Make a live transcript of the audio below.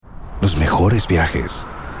Los mejores viajes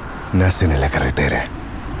nacen en la carretera,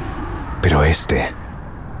 pero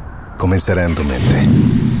comenzará en tu mente.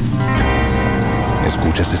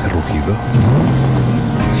 ¿Escuchas ese rugido?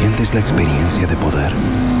 ¿Sientes la experiencia de poder?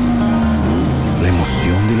 ¿La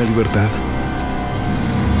emoción de la libertad?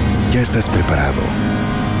 Ya estás preparado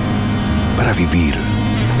para vivir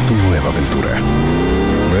tu nueva aventura.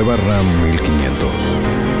 Nueva Ram 1500,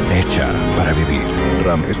 hecha para vivir.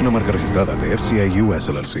 Ram es una marca registrada de FCI US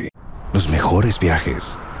LLC. Los mejores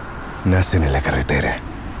viajes nacen en la carretera,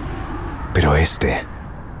 pero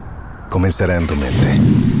comenzará en tu mente.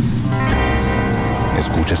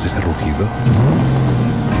 ¿Escuchas ese rugido?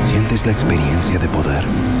 ¿Sientes la experiencia de poder?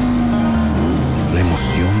 ¿La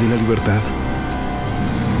emoción de la libertad?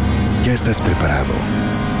 Ya estás preparado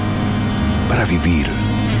para vivir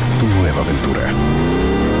tu nueva aventura.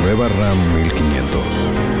 Nueva Ram 1500,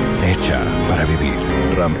 hecha para vivir.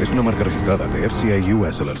 Ram es una marca registrada de FCI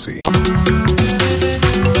US LLC.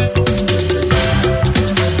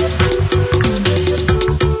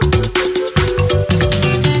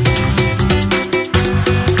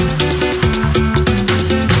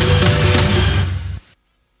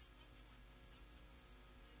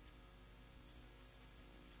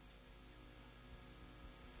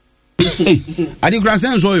 Adi kura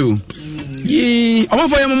senso yo yi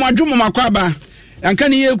omafo ye mo adwo mo makwaba anka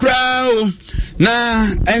ne ye kura o na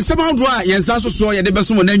ensema do a yensa soso ye de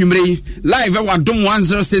beso mo na nwumre live e wadom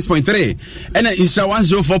 106.3 ena insha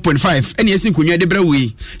 104.5 ena yesin kunwa de bra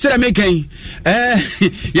wi se da mekan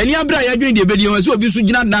ye ni abra ya dwene de bedi o se obi su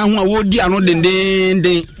gina dan ho a wo di ano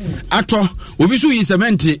denden ato obi su yi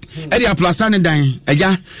cement e de aplasane dan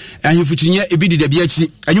eja ahifuchinye ebidi de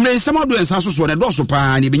biachi anwumre ensema do ensa soso ne do so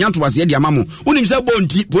pa ne binyanto wase de amamo unim se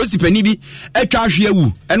bonti polisi pani bi etwa ahwe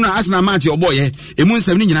awu ena asena match oboye emu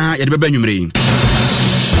nsam ni nyina ye de beba nwumre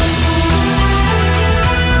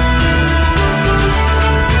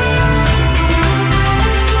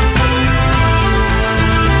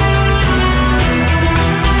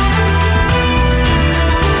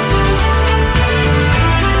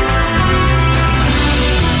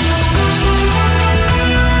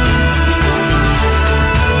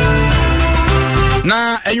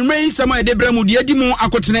na enwumre sama de bremu de adi mu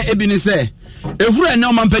akotene ebini se ehuru na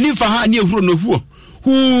omampani fa ha ne ehuru no huo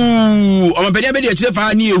omampani abedi a kire fa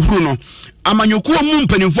ha ne ehuru no amanyokuo mu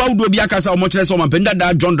mpanimfo awdo bi akasa omokyere se omampani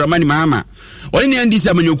dada John Dramani Mahama oni ne ndisi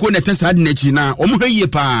amanyokuo na tesa ade na chi na omohwe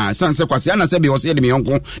pa sanse kwase ana se be wose de me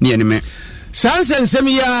yonko ne eneme sanse nsem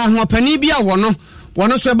ya hopani bi a wono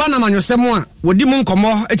so eba na manyosem a wodi mu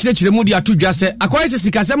nkomo akirechire mu di atodwa se akwai se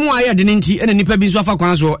sikasem a ye de nti ene nipa bi so afa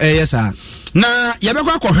kwan so yesa na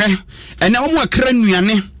yebekwa kohwe ene omo akra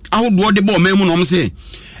nuane ahodo de bo memu no mse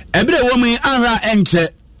ebre wo mu anra enche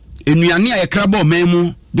enuane a yekra bo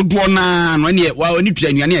memu dodo na no ne wa oni tua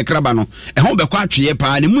enuane yekra ba no ho bekwa atwe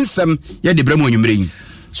pa ne mu nsem ye de bremu onwumre yi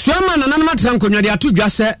suama na nanama trankonwa de atodwa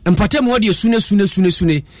se mpatem ho de sune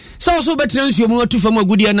so so betre nsuo mu atufam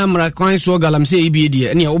agudie na mra kwan so galamse ibi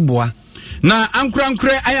die ne oboa na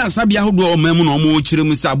ankurankure aya sabia hodo o mamu no mo chire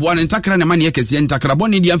mu saboa ne ntakra ne mane yakese ntakra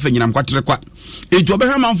bone dia mfanyinam kwatere kwa ejo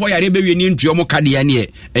behwe manfo yare bewie ni ntuo mo kade ne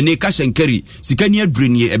ene ka shenkari sikani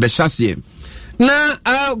adureni ebe hyase na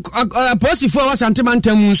posifo wa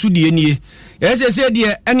santimantam nsu die nie yesese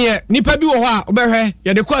die ene nipa bi wo ho a obehwe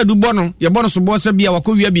ye de kwa adubɔ no ye bɔ no so bɔ se bia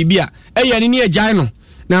wakowia bibia eye ne ne agyan no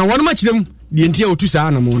na wɔn ma kyerem die ntia otu saa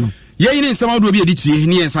na mo no ye ni nsama do bi editie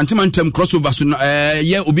ni santimantam crossover so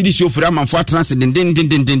ye obidi show fura manfo atranse den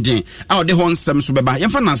a de ho nsam so beba ye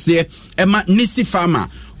fa nase ema nisi farmer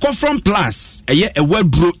Kofron Plus eye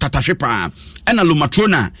ewaduro tatahwe pa ena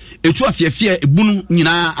lomatrona etu afiafia ebunu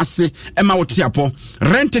nyina ase ema wote apo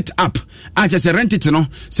rent it up aje se rent it no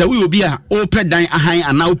se we obi a ope dan ahan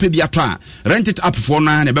ana ope bi ato a rent it up for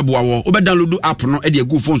na na beboa wo obe download app no e de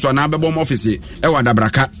egu phone so na bebo mo office e wada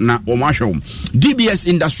braka na wo mo ahwe DBS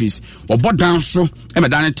Industries obo dan so e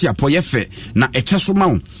medan te apo ye fe na eche so ma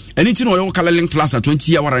wo anything no Color Link Plus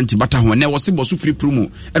 20 year warranty bata ho na wo se bo so free promo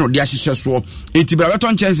e no de ahihye so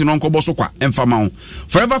entibrabeto chance no nkobo so kwa emfama wo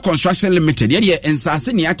Forever Construction Limited ye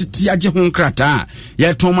ensase ne atete age ho nkrata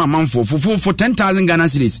ye toma manfo for 10,000 Ghana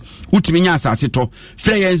cedis utimi nya asase to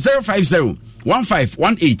frɛ 050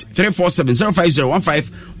 1518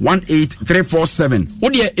 347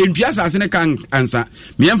 wode entua asase ne kan ansa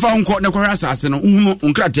miemfa nko ne kwara asase no hunu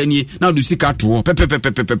nkrata nie na do sika to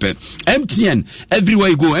pepe MTN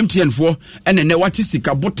everywhere you go MTN for ene ne wate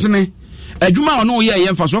sika botene adwuma ono ye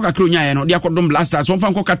yemfa so kakra onya ye no de akodom blasters won fa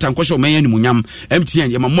nko kata nko hye o man animunyam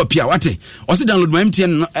MTN ye mammo pia wate o se download my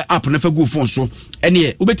MTN app na fa go phone so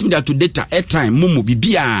ene ubetimi da to data airtime mumu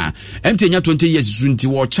bibia MTN ya 20 years sunti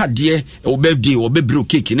wo chade o birthday o bebro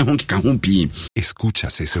cake ne honkeka hompi.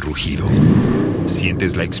 Escuchas ese rugido,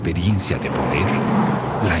 sientes la experiencia de poder,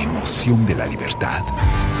 la emoción de la libertad.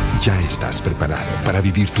 Ya estás preparado para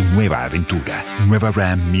vivir tu nueva aventura. Nueva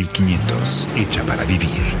Ram 1500, hecha para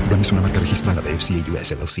vivir. Ram es una marca registrada de FCA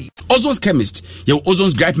US LLC. Ozone's Chemist, your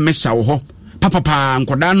Ozone's Gripe Mixture ho. Papa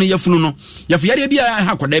nkoda no yefunu no yafiyare bia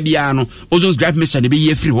ha koda bia no Ozone's Gripe Mixture ne be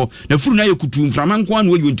yefiri ho na furu na yekutu mframa nko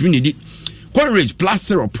anu yontumi ne di Courage plus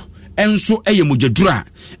syrup enso eye mojadura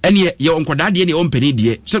ene ye onkoda de ne ompani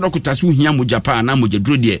de se dokota se ohia mojapa na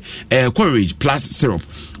mojadura de Courage plus syrup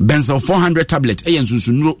benzo 400 tablet eye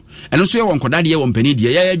nsunsunuro eno so ye onkoda de ye ompani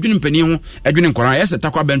de ye adwene mpani ho adwene nkora ye se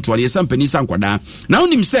takwa bento ye sampani sankoda na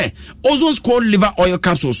onim se Ozone's cod liver oil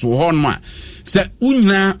capsules so ho no a se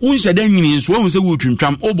unyina unhyeda nyini so hu se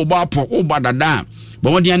wutwintwam obobo apo obadada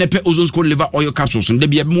Bomodi ane pe Ozone's cod liver oil capsules nde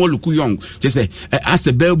bia mo luku yong te se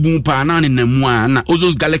ase babu pa na ne namu a na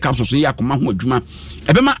Ozone's garlic capsules ya akoma ho adwuma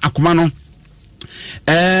ebema akoma no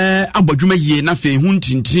abodwuma yie na fe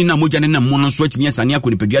huntintin na moja ne namu no so atimi asane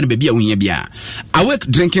akonipadua ne ba bia ohia bia awake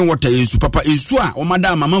drinking water ensu papa ensu a o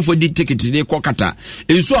madam mamfo di ticket de kokata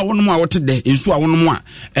ensu a wonom a wote de ensu a wonom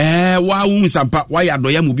a wa wu sampa wa ya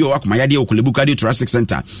doya mu bi o akoma yade okolebu kadi Thoracic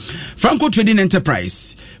Center Franco Trading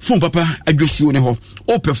Enterprise phone papa adwosuo ne ho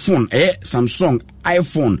open phone Samsung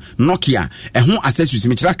iPhone Nokia ho accessories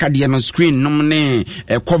metira kade no screen nom ne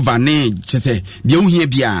cover ne chese de ohia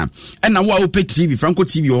bia na wa open TV Franco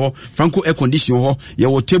TV ho Franco air condition ho ye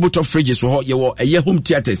wo tabletop fridges ho ye wo home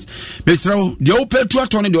theaters besra de open to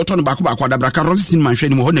atone de otono bako adabra ka roxy cinema hwe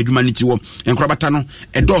ni mo ho na adwuma niti wo enkrobata no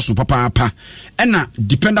edoso papa na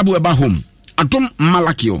dependable eba home Adom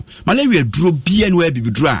Malakio malaria duro bia no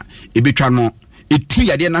abibiduro a ebetwa no etu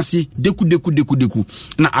yade na se deku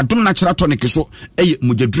na Adom natural tonic so eye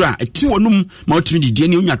mojaduro a eti wonum ma otimi didie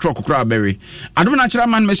ne onya tro kokora abere Adom natural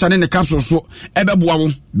man me shane ne capsule so ebeboa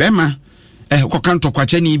wo bema kokanto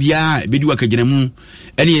kwache ni bia ebedi wakagina mu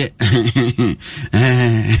ene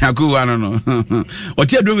akuwa no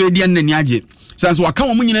oti adro we dia nani age sanso waka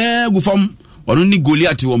wo munyina gufam ono ni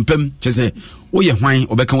Goliath wo mpam chese woye hwan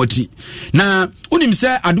obeka wati na unim se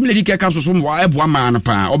Adom lady care capsule so mo eboa ma no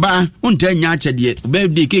pa oba unta nya achede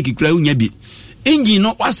birthday cake kura unya bi engine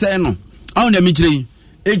no wase no awon da mi kire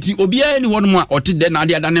enti obia ni wono a ote de na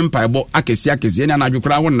ade ada ne mpa ebo akese na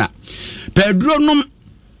adwekura wo na pedro nom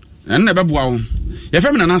na beboa wo ye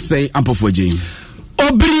fem na na say ampofo agyin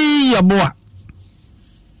obri yaboa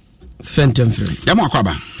fentem free ya mo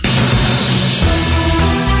akwaba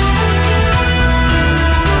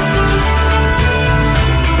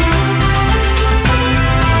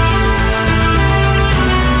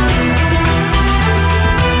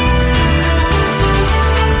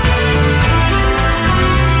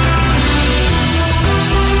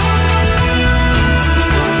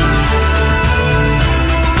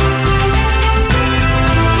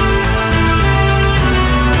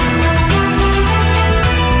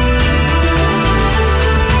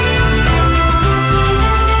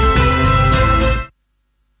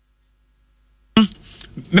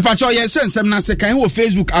me pacho ye sensem na se kan wo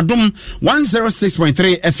Facebook Adom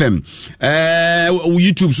 106.3 FM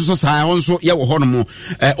YouTube so sa onso ye wo hono mo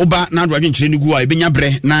oba na do adwenkyere ni gu a ebenya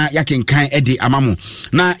bre na yakenkan edi amamo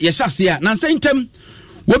na ye hyase a na sentem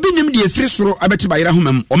wo binim de efiri soro abeti bayira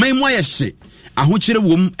homam o man mu ayehye ahokyere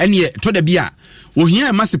wom ene to da bia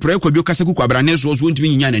ohia ma se pro ekwadwo kasa kuku abrane so so ntimi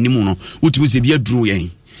nyinya nanimu no utimi se bia duru yen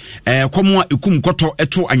komo ekum koto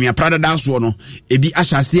eto anwea prada daso no ebi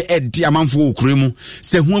ahyase edi amanfo okuremu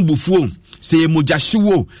se ho abufuo se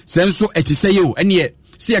emojahyewo se nso etiseyo ene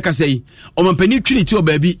se yakasai omampani twini ti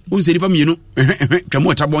obabi unse nipa mienu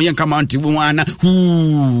twamo tabon yen kama anti wo ana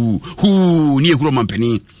hu ni ekuro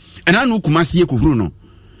omampani ena no kumase ekohuru no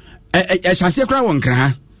ahyase kra wonkra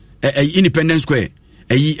ha Independence Square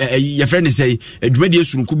your friend say adwumadi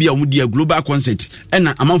esurunku bia omudi global concert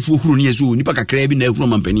ena amanfo huru ne yeso nipa kakra bi na ehuru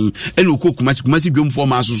mampani ena okọ kumasi dwomfo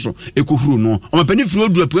ma asoso ekohuru no mampani firi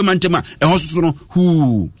odu apu mantema ehososo no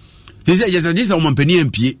hu tese yesa mampani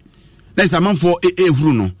empie na samanfo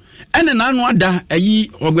ehuru no ena na anu ada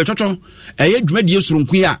ogbetoto adwumadi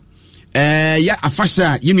esurunku ya ya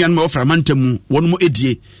afasha yenuan ma ofra mantamu wono mo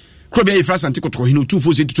edie krobia ifra asante kotoko hinu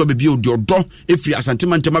tufo se tutu bebi odi odo efiri asante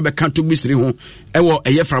mantema be kan to bisiri ho ewo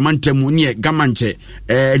eye framantemu ne gamanche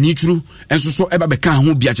nituru enso so eba be kan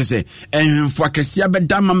ho bia kyese enfo akese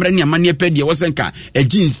abeda mamre ne amane pede wosenka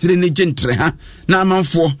egi nsire ne gentre ha na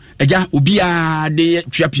amanfo eja obia de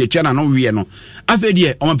twa na no wie no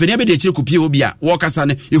afedie omampani abede kire kopie obi a wo kasa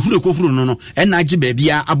ne ehuru no ena agi ba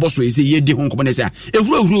bia aboso ese yedi ho nkomo ne se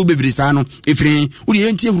ehuru bebiri sa no efiri uri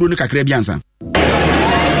enti ehuru ne kakra bia nsa.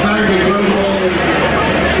 Thank the global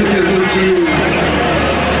citizen team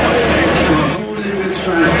for holding this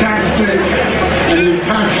fantastic and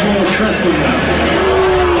impactful festival.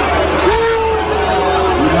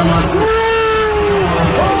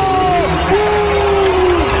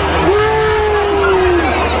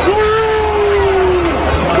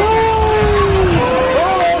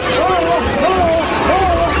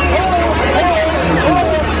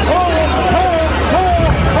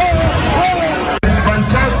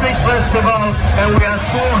 And we are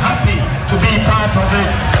so happy to be part of it.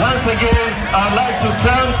 Once again, I'd like to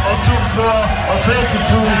thank Otufo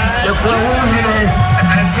Osetitu, the Kwahumine,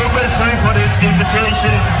 and Gobesri for this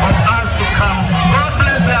invitation of us to come. God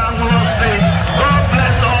bless the Angulo State. God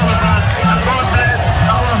bless all of us. And God bless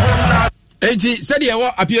our homeland. Eti said you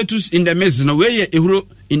appear to in the mess no way ehuro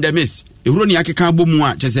in the mess. Ehuro ni akeka bomu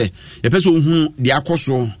a chese. Ye peso hu de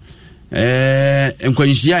akoso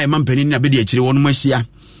enkwanhia e mampani na be de akire wonu mahia.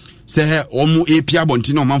 Se omu epia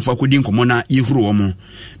bonti na omanfo akodi nkomo na yehuru omu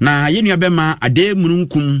na yenua bema ade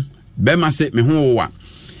mununkum bema se me ho wa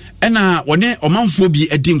ena wone omanfo bi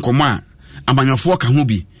edi nkomo a amanyofo ka ho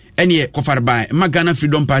bi ene kofarba Magana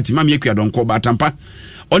Freedom Party mam yekua donko batampa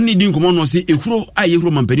onni di nkomo no se ehuro a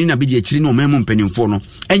yehuru mampani na be de akiri na omamu mpanimfo no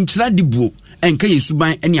enkyira dibuo enka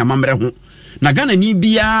yesuban ene amamre ho na Ghana ni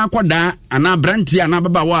bia kwada ana branti ana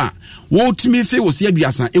baba wa wo timi fe wo se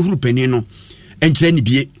aduasa ehuru pani no enkyira ni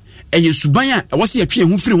bie eye suban a wose atwe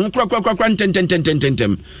hu firi hu kra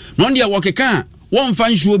ntentem no ndia wokeka won fa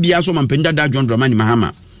nsuo bia so mampenda da John Dramani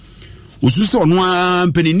Mahama ususo ono a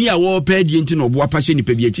mpanini a wo pa die nti no bo apahye ni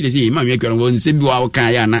pa bi akire se ma nwekwa won se bi wa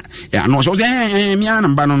kan ya na no so se mi ana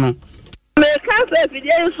mba no me cancer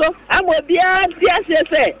video so amobia dia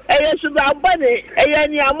se suban bone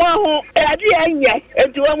ni amoho ade anya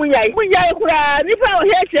enti wo munyai kura nipa o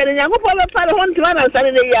he chere nyankopɔ be pare ho ntima na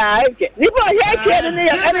nsane ne ya eje nipa o he chere ne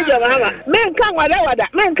ya ane joma hama men kan wada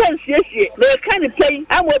men kan siesie me kan pei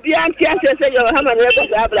amobia dia se joma hama ne ko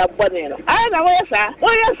abra bone no ai na wo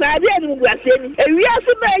ya sa dia ni guase ni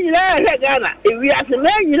ewiase me nyina he Ghana ewiase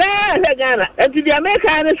me nyina he Ghana enti dia me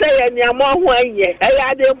kan ne se ya ni amoho anye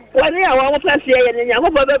ya de bone a wo place ye ne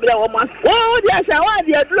nyankopɔ be bra wo ma wo dia sa wa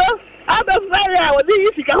dia dlo abe fire wo di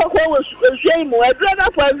sika kokko wo suai mu adro na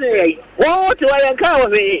fazi yi wo ti wa yanka wo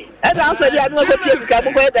be e da so dia no ko tie sika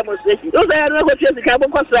mu ko demonstration yo say no ko tie sika mu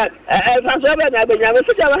ko sa fa so be na be nya me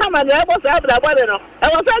so ja ha ma na e bo sa abra bode no e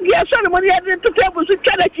wo sa gi so no mo ye di to table su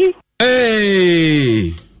twadachi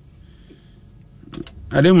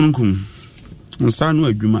ade munkum nsa no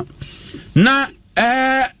adwuma na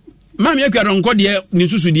mami akwa ronko de ni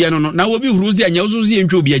susu de no na wo bi huruzi anya susu ye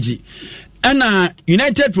ntwa obi agi ana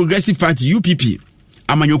United Progressive Party UPP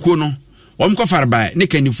amanyoko no womko farba ne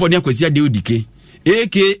kanifo ne akwasi ade odike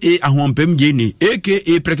aka ahompem gene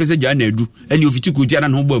aka prekese jana adu eni ofiti kuti ana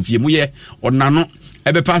no bo fie mu ye onano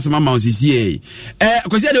ebe pass mama osisi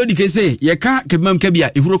akwasi ade odike se ye ka kebam ka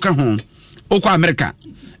bia ehuro ka ho okwa America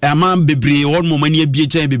ama bebre won mo mani abie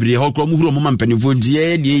chan bebre ho kro mu huro mo mampanifo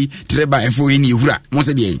die die treba efo eni ehura mo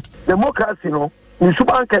se die democracy no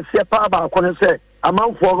nsuban kese pa ba kono se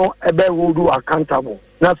amanfo no ebe wodu accountable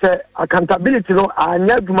na se accountability no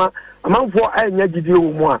anya dwuma amanfo anya gidie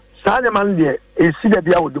wo mu a saa ne man de esi da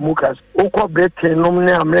bia wo democracy wo ko Britain no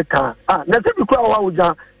ne America na se bi kwa wa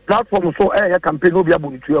uja platform so ya campaign obi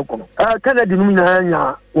abunitu yakono Canada no nyina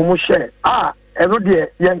anya wo mo share eno de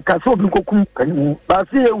yen kaso bi kokum kanu ba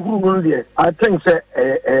se ehuru no de I think say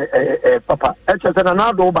papa eche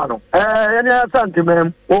na do ba no ene asante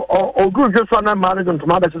mem o group just so na manage to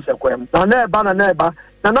ma be se kwem na eba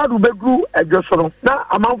na do be group ejo no na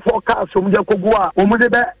amanfo ka so mje kogu a o mu de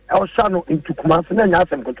be osha no ntukuma se na nya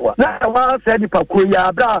asem kotoa na wa se di pakro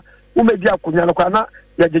ya bra wo medi akonya no kwa na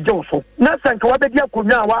ya jeje so na sanka wa bedi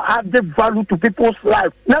akonya wa add value to people's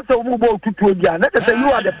life na se wo bo tutu dia na say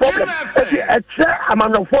you are the problem e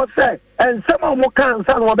amanofo say and some mo kan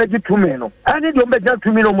san wa bedi to me no ani do bedi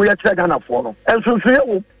to me no mo ya kire Ghana fo no enso so ye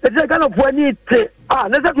wo e kire Ghana fo ani te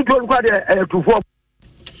na se tutu kwa de tufo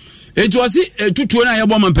etuasi tutu na ye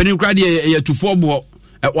bo mampani kwa de ye tufo bo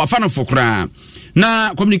wa fa no fokra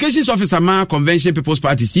na communications officer ma Convention People's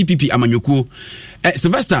Party CPP amanyoko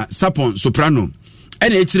Sylvester Sapon Soprano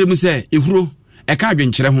ene echire mu se ehuro ɛka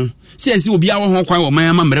adwenkyerɛ ho sɛ ɛsɛ obi a wɔ ho kwan wɔ man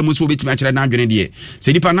ama mmara mu sɛ obetumi akyerɛ na adwene deɛ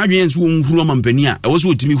sɛ nipa na adwene nso wɔ nhuru ma mpani a ɛwɔ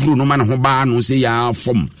sɛ otumi huru no ma ne ho baa no sɛ ya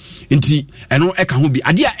fom nti ɛno ɛka ho bi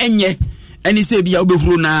ade a ɛnyɛ ɛne sɛ bi a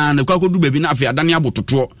wobɛhuru na kwakodu baabi na afei adane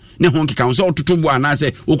abototoɔ ne ho nkeka ho sɛ wototo bo anaa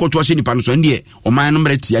sɛ wokɔtoɔ hyɛ nipa no so ɛndeɛ ɔman no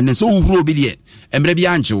mmara tia ne sɛ wohuru obi deɛ ɛmmerɛ bi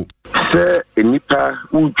ankyew sɛ nipa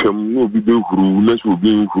wotwam na obi bɛhuru na sɛ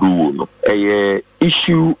obi nhuru wo no ɛyɛ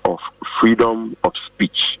issue of freedom of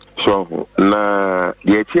speech. So na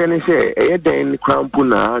the TNS say den krampo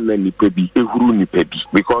na nipa bi ehuru nipa bi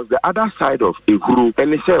because the other side of ehuru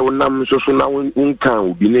and say onam so na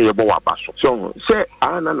unkan obi ne yebo wabaso so say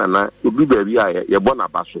na obi ba bi a yebo na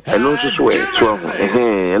baso eno so so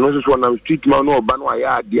eno so na street man no oba no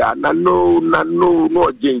aya dia na no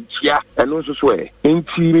gentia eno so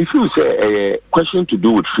enti me feel say question to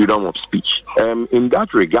do with freedom of speech in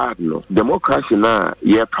that regard no democracy na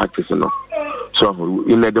yeah practice no. So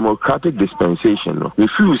in a democratic dispensation, we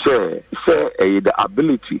feel say the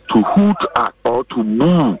ability to hoot at or to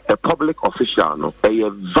boo a public official, a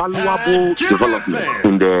valuable development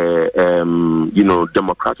in the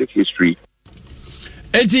democratic history.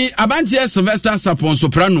 Eti Abantia Sylvester Sapon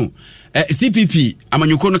Soprano CPP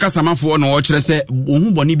amanyuko no kasamafo no wo kyerɛ sɛ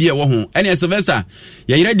ohun bɔne bi ɛwɔ ho ɛne Sylvester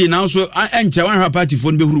yɛ ready now so ɛnkyɛ wan ha party fo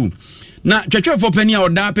no behuru na twetwefo pani a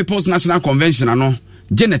ɔda People's National Convention ano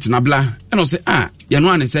Janet Nabla and I say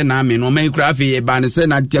yɛno ane sɛ na me no man kura afei ba ne sɛ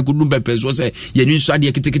na tia kudu bepe so sɛ yɛnu nso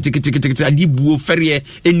ade kitikiti ade buo fɛre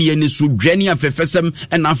eni ene so dwane afɛfɛsɛm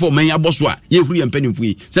ɛna afɔ man abɔso a yɛhuru yɛ mpanimfo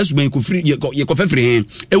yi sɛ so man ko firi yɛ kɔfɛfɛre he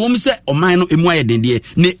ɛwɔm sɛ ɔman no emu ayɛ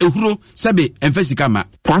dendeɛ ne ehuro sɛbe ɛmfasika ma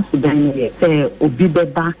Sudan sɛ obi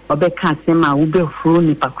bɛba ɔbɛka asɛm a wobɛhuro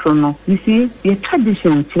nipa kro no you see yɛ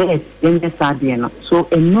tradition kyerɛ yɛnyɛ saa deɛ no so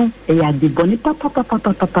ɛno ɛyɛ ade bɔne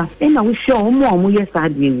papa ɛna wohwɛ ɔmo yɛ saa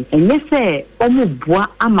deɛ yi ɛnyɛ sɛ ɔmo boa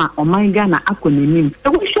ama ɔman Ghana akɔ n'anim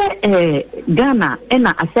wohwɛ Ghana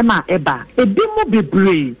ɛna asɛm a ɛba ebi mo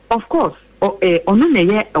bebree of course ono na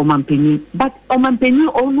ye omampeni but omampeni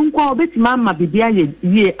onu nkwa obetimi ama bibia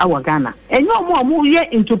ye awa Ghana enye omo ye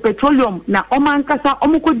into petroleum na omankasa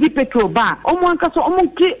omukodi petrol ba omankasa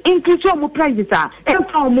increase omo prices a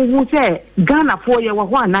enfa omo hu se Ghana fo ye wo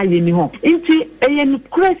ana ye ni ho nti eye ni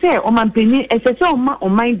kure se omampeni esese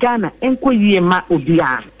oman Ghana enko yie ma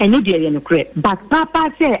obia enye de ye ni kure but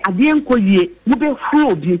papa se ade enko yie mu be fru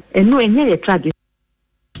obi eno enye ye tragedy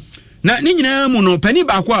na ni nyina mu no pani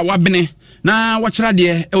ba ko a wabene na wachira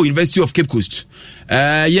de University of Cape Coast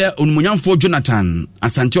ye onumunyamfo Jonathan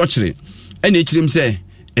Asante Ochire ene echirim se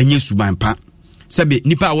enye suban pa sebe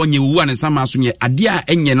nipa a wonye wu ane sama so nye ade a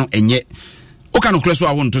enye no enye oka no kure so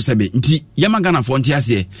a wonto sebe nti yama Ghana fo nti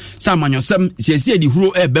ase sa amanyosem siesie di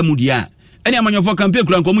huro eba mu dia ene amanyofo campaign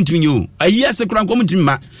kura nko mutimi nyo ayi ase kura nko mutimi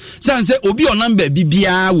ma sanse obi onamba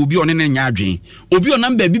bibia wo bi onene nya adwen obi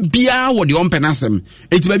onamba bibia wo de ompenasem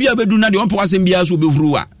eti ba bia bedu na de ompe wasem bia so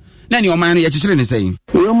obehuru a na ne oman no ye kyekere ne sey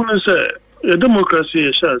we mo say a democracy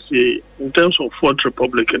is in terms of fourth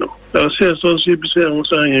republic say so be say we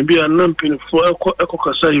say be anampin for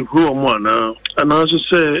ekokasa ihuru omo ana also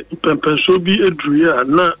say pempen so bi edru ya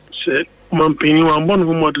na say mampini wa mbon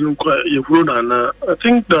hu modern kwa ihuru na I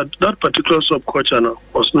think that particular subculture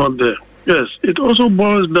was not there. Yes, it also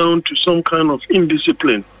boils down to some kind of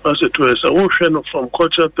indiscipline as it was from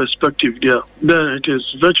cultural perspective there. Then it is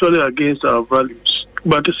virtually against our values.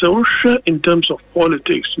 But it's also in terms of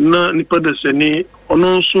politics. Na nipa de seni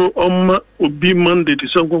ono so oma obi mandate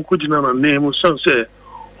sanko kujina na name san say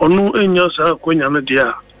ono enya sa akonya na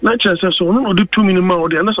dia. Na chance so ono do 2 minutes ma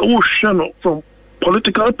dia na so no from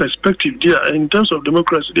political perspective there in terms of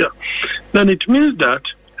democracy there. Then it means that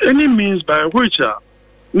any means by which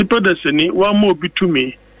nipa de seni wa mo bi to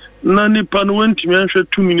me na nipa no wantimi anhwe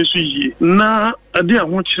 2 minutes yi na ade a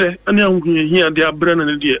ho kyerɛ ane ahohia ade abra na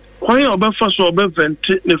ne de kwan a obefa so obevent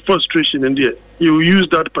ne frustration in there you use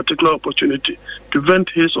that particular opportunity to vent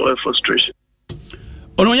his or her frustration.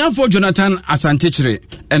 Ononyamfo Jonathan Asante Chire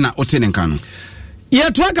ena otene nka no ye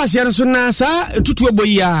to akase so na sa tutu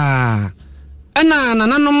eboya ena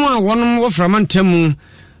nananom a wonom wo framantam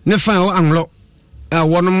ne fan o anglo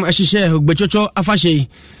wonom ahihye ogbechocho afahye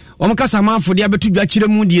omkasa manfo de abetu dwa kire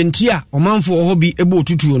mu de ntia omanfo ho bi ebo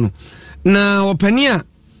otutuo no na opani a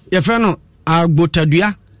ye fra no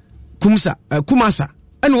agbotadua kumasa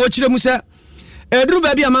ene wo kire mu se eduru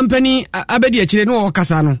ba bi amampani abedi akire no wo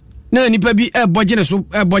kasa no na nipa bi ebogire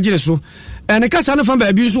so ene kasa no fa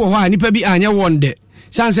ba bi so wo ha nipa bi anya wonde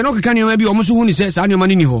sanse no keka ne bi omo so hu ni se sa ne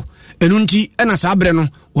ni ho enu nti ena sa abre no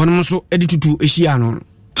wonom so edi tutu ehia no.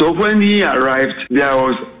 So when he arrived, there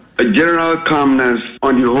was a general calmness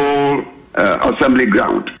on the whole assembly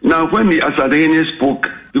ground. Now, when the Asadehene spoke,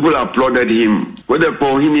 people applauded him. When the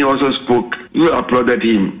Pohini also spoke, people applauded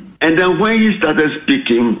him. And then when he started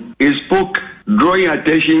speaking, he spoke drawing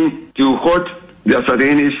attention to what the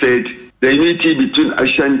Asadehene said, the unity between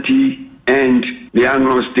Ashanti and the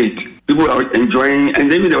Anglo state. People are enjoying,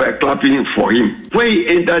 and then they were clapping for him. When he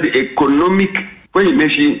entered the economic, when he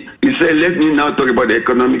mentioned, he said, let me now talk about the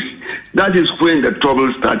economics. That is when the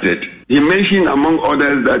trouble started. He mentioned, among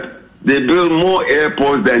others, that they build more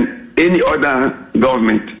airports than any other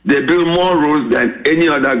government. They build more roads than any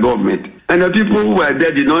other government. And the people who were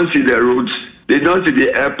there did not see the roads, they don't see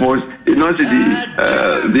the airports, they don't see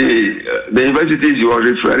the universities you are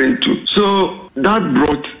referring to. So that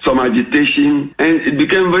brought some agitation, and it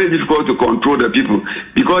became very difficult to control the people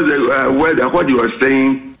because they were aware that what he was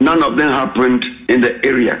saying, none of them happened in the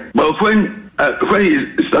area. But when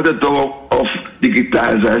he started to talk of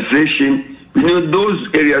digitization, we knew those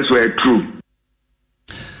areas were true.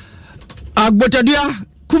 Agbotadia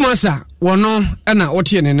Kumasa wono ana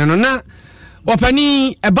otiene no na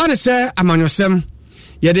opani ebane se amanyosem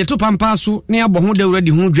ye de to pampa so ne aboho dawura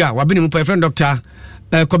di ho dwa wabene mu pa friend doctor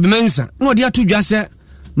Kobimensa no de atodwa se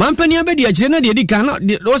mampani abedi akire na de di kan no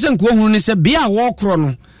wo se nko hu ne se bia wo kro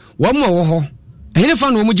no wo mo wo ho ehine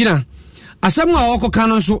fa no mu gina asem a wo koka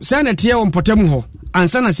no so se na tie wo mpotam ho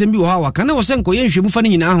ansa na sem bi wo ha waka na wo se nko ye nhwemu fa ne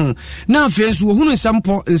nyina ho na afi nso wo hunu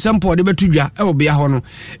nsampo de betodwa e wo bia ho no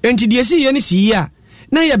enti de si ye ne si ya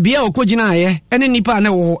na ya bia okogina aye ene nipa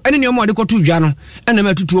na wo ene ne o mo de kotodwa no ene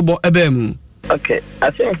matutu obo eba mu. Okay,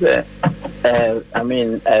 I think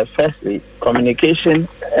firstly, communication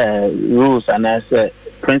rules and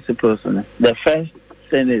principles. The first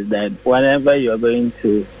thing is that whenever you are going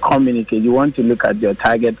to communicate, you want to look at your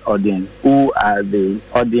target audience. Who are the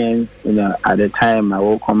audience, at the time I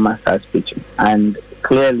will come master speaking. And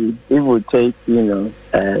clearly, it would take,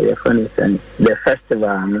 for instance, the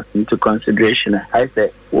festival into consideration. I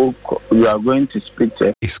said, you are going to speak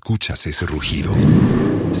to... Escuchas ese rugido.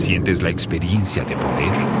 Sientes la experiencia de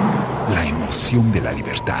poder, la emoción de la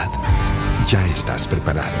libertad. Ya estás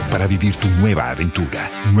preparado para vivir tu nueva aventura.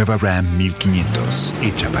 Nueva Ram 1500,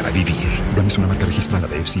 hecha para vivir. Ram es una marca registrada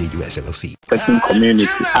de FCA US LLC. Certain community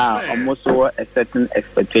almost a certain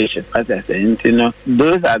expectation. As I said,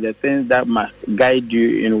 those are the things that must guide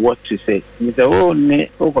you in what to say. You say,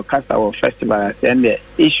 our festival, and the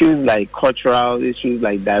issues like cultural issues,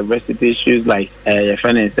 like diversity issues, like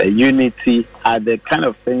unity, are the kind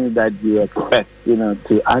of things that you expect,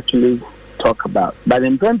 to actually talk about. But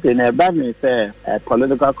in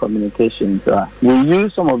political communication, we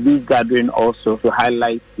use some of these gatherings also to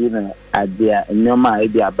highlight, at their normal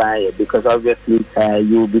idea buyer, because obviously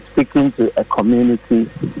you will be speaking to a community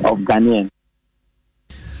of Ghanaians.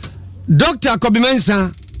 Dr.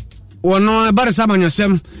 Kobimensa, wono barasa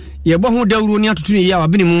manyosem ye bohu dawru ni atutu ni ya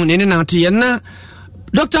wabini mu ne na ate ye na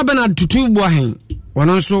Dr. Bernard Tutu Boahen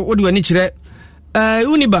wono nso odi wani kire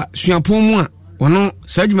uniba suapon mu a wono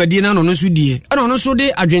sadwumadie na no nso die ana no nso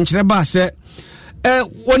de adwenkire ba se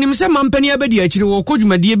wonim se mampani abedi akire wo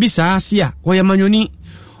kodwumadie bi saa ase a wo ye manyoni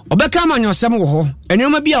obeka manyosem wo ho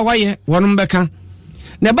enwoma bi a waye wono mbeka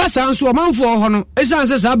na ba saa nso omanfo ho no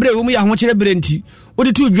esanse saa bre wo mu ya ho kire bre nti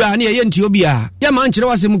odi tu dwa na ye nti obia ya man kire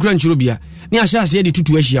wasem kura nkire obia ni ahyase ye de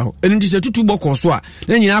tutu ahia ho enti se tutu bokọ so a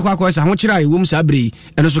na nyina akwa sa ho kire a ewom saa bre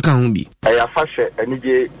eno so ka ho bi ya fashe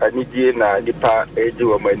anije na nipa eji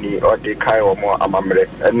wo mani odi kai wo mo amamre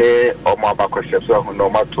ene o mo abakọhye so ho no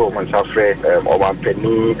mato mo nsafre o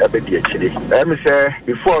mampani abedi akire me se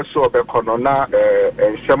before so obekọ no na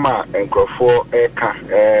ensema enkrofo eka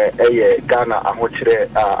eye Ghana ahokyere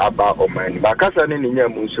aba o mani bakasa ne nya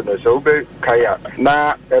mu nso no so ube kaya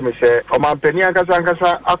na me se o mampani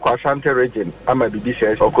ankasa akwa Asante region ama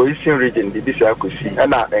bibisa okoisin region bibisa akosi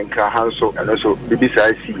na enka hanso eno so bibisa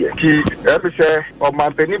asiye ki se o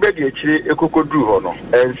mampani be de akire ekokoduru ho no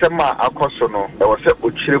ensema akoso no e wo se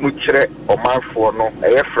okire mu kire o manfo no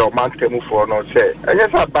eye fra o mantemufo no se enye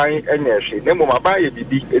sa ban enye hwe ne mo maban ye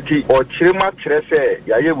bibi eti o kire ma kire se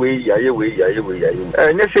yaye we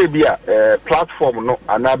enye se bia platform no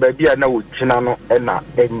ana ba bia na wo gina no na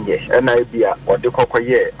enye na bia o de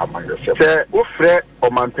kokoye amanyose se wo frɛ o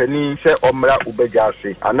mampani se omra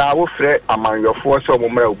ubejase ana wo frɛ amanyofo se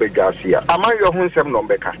omra ubejase a amanyo ho nsɛm no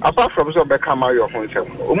mbeka apart from so mbeka amanyo ho nsɛm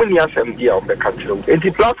omuni asɛm dia mbeka kyerɛ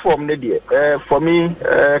enti platform ne die for me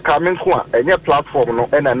kamen ko a enye platform no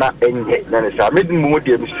na enye na ne sa medmu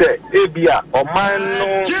die mi se ebia oman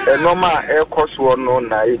no enoma ekoso no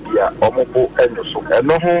na ebia omobo enyo so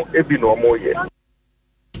eno ho ebi no omoye.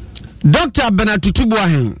 Dr. Bernard Tutu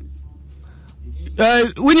Boahen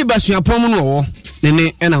wini basuapon mu no wo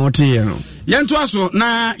ne na wote ye no Yanto aso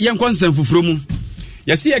na yankonsem fufuro mu.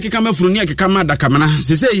 Yesi ekeka mafuru ni ekeka ma dakamana.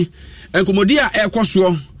 Sesei enkomodi a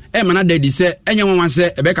ekoso e mana dadi se enye wanwa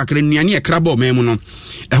se ebe kakra nuane e kraba o memu no.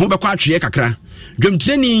 Eho be kwa atwe kakra.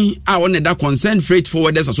 Dwemtreni a won da Concerned Freight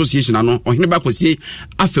Forwarders Association ano ohene ba kosie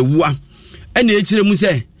afewua. Ene ekire mu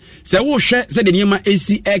se wo hwe se de niema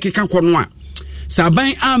esi ekeka kono a.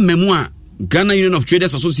 Saban amemu a Ghana Union of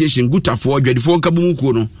Traders Association gutafo adwadifo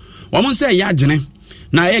nkabumu no. Won se ya agene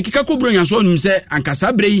na ekeka kobro nyanso onum se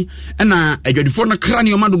ankasa brei na adwadifo no kra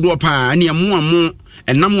ne omadodo pa ne emo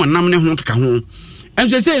enam ne ho keka ho.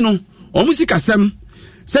 Enso sei no omusi kasem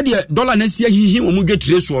se de dollar na sia hihi omudwe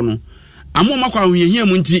tire so no. Amo makwa hoyehia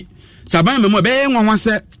mu nti saban memo be nwanwa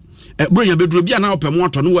se bronya beduro bia na opem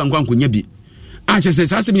oto no wankwa nkonya bi a che se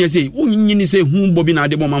sase bi sei unyini se hu bobi na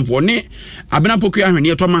ade bomamfo ne abena poku ahwene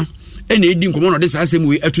etoma ene edi nkomo no de sase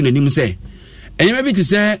mu etu nanim se enyema bi ti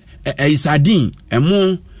se isadin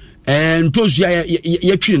emo ntozu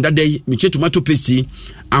ya twire ndadai miche tomato paste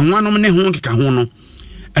anwanom ne ho keka ho no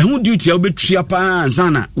ehu duty a obetua pa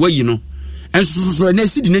anzana wayi no enso na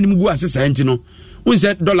sidi nanim gu asesa enti no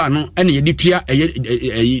unse dollar no ene ye ditua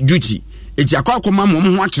duty eti akwa mo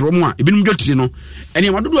ho akere mo a ebinum dwotire no ene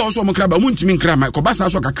wadodo a so mo kraba mu ntimi nkrama ko basa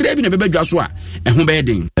so kakra bi na bebadwa so a eho be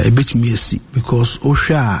den ebetimi esi because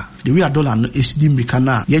ohwa the way dollar no esidi mrika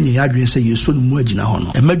na yenye ya adwen se yeso no mu agina ho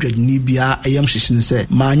no emadwadini bia eyam hyehye se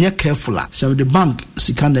ma anya careful a so the bank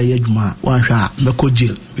sika na ye adwuma wanhwa meko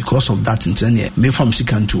jail because of that intene me fam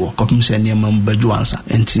sika ntuo kopim se ne mam badwo ansa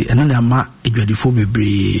enti ene na ma adwadifo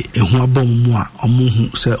bebre ehu abom mu a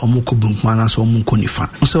omuhu se omukobunku na so omunkonifa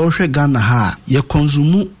so ohwe Ghana ha ye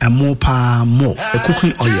consume emo pa mo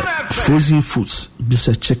cooking oil frozen foods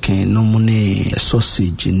bisa chicken no money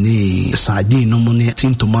sausage ni sardine no money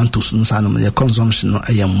tin tomatoes no sa no ye consumption no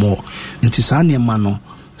aye more nti sa ne ma no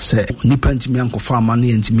se nipa ntimi ankofa ama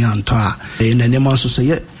ne ntimi anto a na ne ma so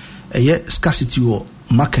se ye scarcity or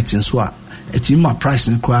marketing so a etima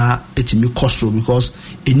price no kwa etimi cost because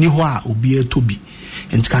eni ho a obi etobi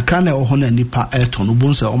nti kakra na ho na nipa eto no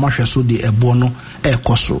bon se o ma hwe so de ebo no e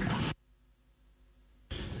cost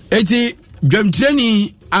eti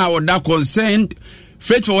dwamtreni a oda Concerned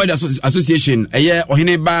Freight Forwarders Association eye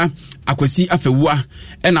ohene ba akwasi afewua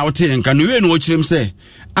e na wote nka no we no okirem se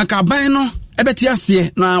akaban no ebeti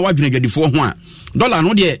ase na wadwene dwadifo ho a dollar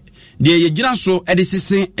no de yegina so e de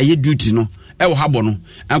sese eye duty no e wo habo no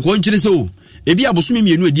anko nkire se o ebi abosome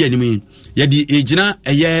mienu edi anim ye de egina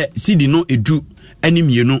eye cedi no edu ani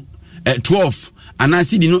mienu 12 ana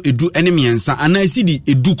cedi no edu ene miensa ana cedi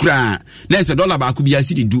edu kra na se dollar ba ku bia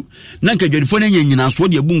cedi du na nka dwadifo na nyanyina so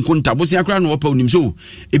de abu nkonta bosi akra no opa onim so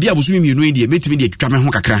ebi abosome mienu edi metimi de twame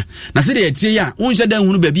ho kakra na se de etie ya wonhye dan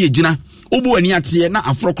hunu ba bi egina obu ani atie na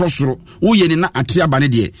afro krosoro wo ye ni na atie abane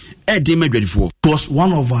de e de madwadifo. It was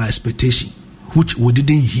one of our expectation which we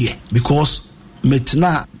didn't hear because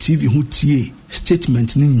metna TV hu tie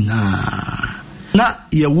statement ni na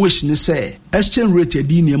ye wish ni say exchange rate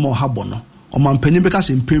edi ni mo habo no o man pani be ka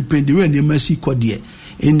se mpempen de we ni masi kodie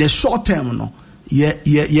in the short term no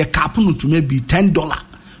ye cap no to maybe $10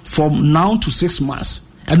 from now to 6 months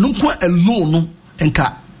enu ko alone no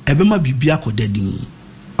enka ebema bibia kodadin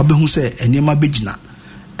obehu se enema begina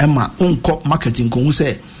ema onko marketing ko hu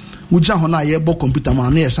se uja ho na ye bo computer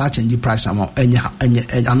man na ye sa change price am enya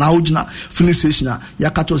ana ujina filling station ya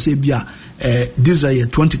kato se bia diesel ye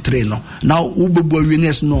 23 no now ubebu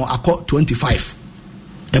awareness no akọ 25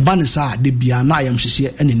 eba ne sa de bia na ayam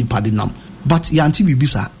hihye ene nipa de nam but ya anti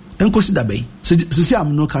bibisa enkosi da bay sisi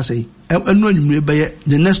am no ka say enu anyum e be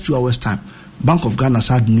the next 2 hours time Bank of Ghana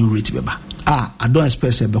said new rate beba I don't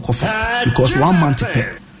expect say be kofa because 1 month pay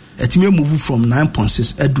it may move from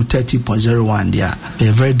 9.6 to 30.01 there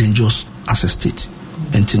a very dangerous as a state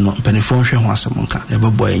until no penifon hwe ho asemonka e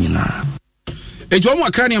bebo anyina ejo mo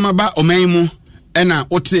akra ne maba omanmu ena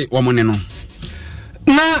ote womone no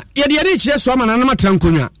na yede kire so ama nanam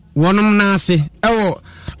atrankonwa wonom na ase ewo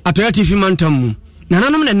atoya TV mantam mu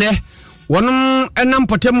nanam ne wonom enam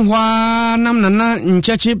potem ho nam nana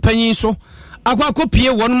nchechi panyin so akwa kopie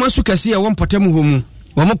wonom asu kase e won potem ho mu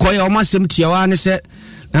wom koye wom asem tiawa ne se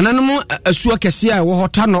nanam asu kase a wo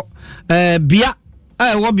hota no bia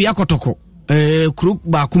wo bia kotoko kru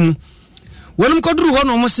ba kum wonom koduru ho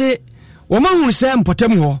no mo se wom ahun se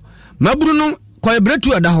mpotem ho maburu no koye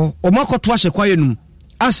bretu ada ho wom akoto ahye kwaye num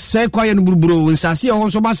asai kwaye no burburo nsase ho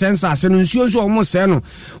so ba sensa ase no nsuo nso wom se no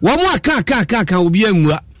wom aka obi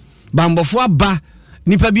amua bambofo aba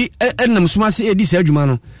nipa bi enam sumase edi sa adwuma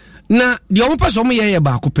no na de wom paso mo ye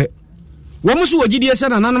ba akopɛ wom so wogidie se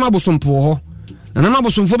na nanam abosompo ho nanam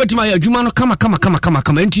abosomfo betima ya adwuma no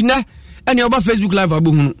kama enti na ene oba Facebook live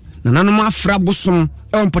abohunu na nanam afra bosom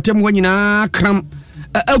mpɔtam hɔ nyinaa kram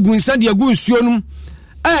agu nsa de agu nsuo no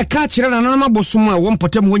ka kyerɛ nananam abosom a wɔ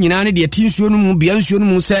mpɔtam hɔ nyinaa ne de ati nsuo no mu bia nsuo no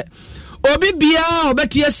mu sɛ obi bia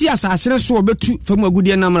obɛti asi asase no so obetu famu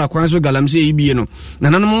agudie namra kwan so galamse yi bie no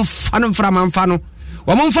nananam fa no mfra manfa no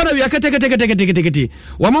wɔmfa no wia ketekete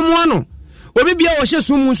wɔmomoa no obi bia wɔhyɛ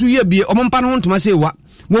sum mu so yɛ bie ɔmompa no ho ntoma sɛ wa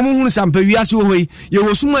wɔmohunu sampa wiase wɔ hɔ yi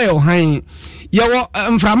yɛwɔ sum a yɛ ɔhan yɛwɔ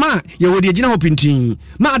mframa yɛwɔ de gyina hɔ pintin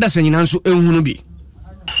ma adasa nyina nso ehunu bi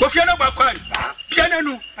wofia no bakwan bia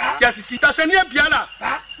nanu yasisi tasania biala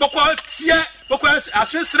boko tie boko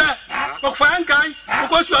asesre boko fankan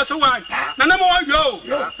boko suaso wan nanamo yo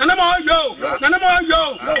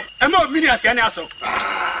ema mini asiane aso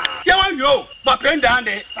ya wan yo ba penda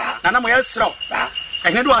ande nanamo yesro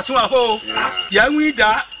enye do aso ho ya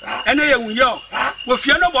nwida ene ye nwyo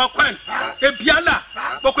wofia no bakwan e biala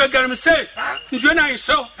boko garim se nfie na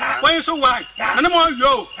iso wan so wan nanamo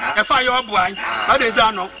yo e fa yo buan ba de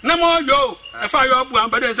zano nanamo yo e fa yo buan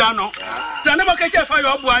ba de zano nanamo keche fa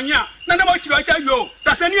yo buan ya nanamo chiro cha yo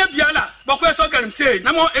tasania biala boko so garim se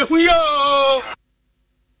nanamo ehu yo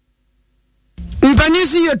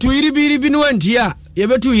mpanisi yetu iribiribi no antia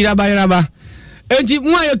yebetu iraba enti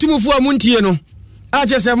mu ayetumufu amuntie no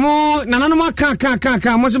achese mo nananom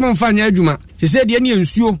aka mo se mo mfanya adwuma se de ne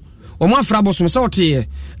nsuo o mo afra bosom se ote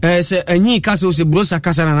se anyi kasa o se brosa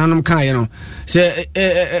kasa nananom kan ye no se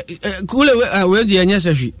kule we de anya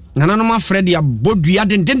sahwi nananom afra de abodua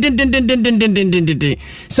den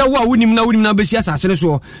se wa wonim na besi asase ne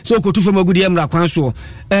so se okotu fam agudi amra kwan so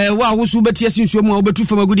wa wo so beti asinsuo mu obetu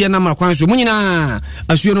fam agudi na amra kwan so munyina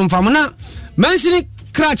asuo no mfam na mansini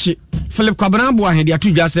krachi Philip Kwabena bo ahede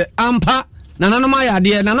atudwa se ampa nananom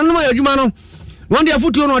ayade nananom ayadwuma no won de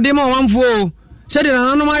afutuo no de ma wanfo se de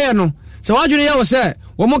nananom aye no se wadwene ye wo se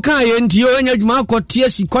wo mo kan ye nti o anya adwuma akotie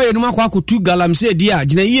sikwaye no akotu galamse di a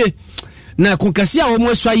gina yie na kokasi a wo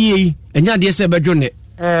mo aswa yie enya de se bedwone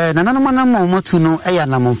nananom na mo tu no eya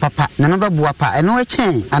namon papa nananom beboa pa eno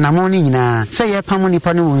echen anamon ni nyina se ye pam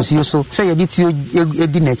nipa no wonsuo so se ye ditio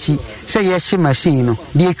edi nachi se ye hye machine no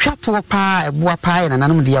de etwa to pa eboa pa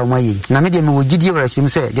nananom de ya wo ayi na me de me wogidi wrashim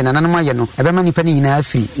se de nananom aye no ebe ma nipa ni nyina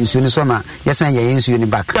afiri nsuo no so ma yesan ye nsuo ni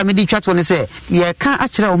back ka me de twa to ne se ye ka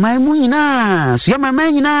akira o man mu nyina so ye man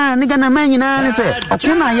nyina ne gana man nyina ne se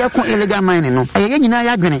okuna ye ko illegal mine no ye nyina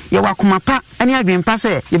ya dwene ye wakoma pa ene adwen pa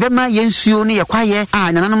se ye be ma ye nsuo ne ye kwaye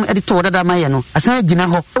nananom edito dada maye no asan gina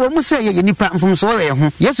ho wo mu se ye nipa mfomso we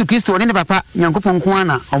ho Yesu Kristo ne papa Nyankopon ko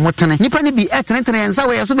ana omotene nipa ne bi etenetene nsa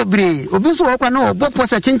we so bebre obi so wo kwa no obopo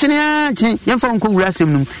se chenchene a chen yemfa nko wura asem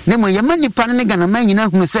num ne mo ye manipa ne gana man nyina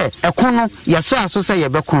hunu se ekon no ye so aso se ye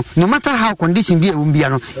bekon no matter how condition bi ewum bia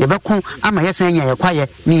no ye bekon ama ye san ye ye kwaye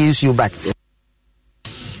ne Yesu back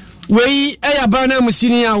wei eya bana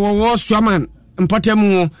musini a wo Suaman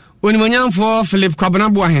mpotemu onimonyamfo Philip Kwabena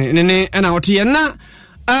bo ahene ne na wote na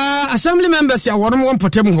assembly members ya wono won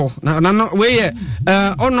potem ho na we ye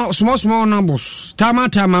ono small numbers tama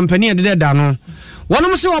mpani de da no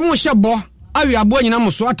wono se wo mo hye bo awi abo nyina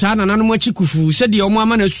mo so ata na nanom achi kufu se de omo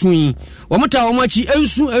ama na sui wo ta omo achi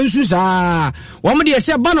ensu saa wo mo de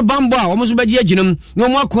se ba no bambo a wo mo so baji aginam na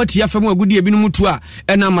omo akọ tia fam agudi ebi no mutu a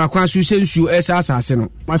na amara kwa so se ensu esa asase no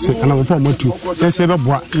mase ana wo mo tu se be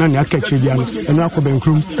boa na ne aka chi bia no enu akọ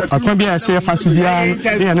benkrum akwa bia se fa so bia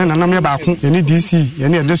ne na nanam ye ba ko ne DC ye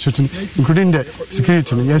ne district including the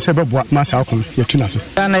security no ye se be boa mase akọ ye tu na se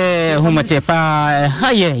ana homate pa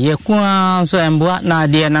haye ye kwa so emboa na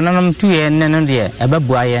de nanam tu ye nene de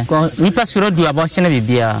ebeboa ye nipa suro du abochene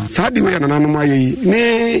bibia saadi we nananum ayi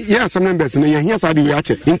ne ye asem members ne ye hia saadi we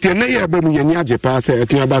ache nti ne ye ba mu ye ni age pa se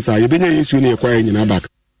etua basa ye benya Yesu ne ye kwa nyina back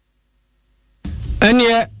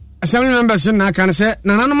ene assembly members na kan se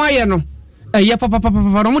nananum aye no eye papa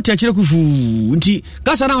no mutachire kufu nti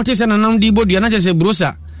kasa na hote se nananum di bodua na je se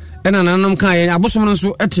brosa ena nananum kan ye abosom no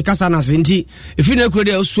so eti kasa na se nti efi na ekuro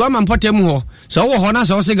de Suaman potem ho se wo ho na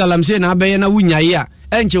se wo se galamse na abaye na wunyaye a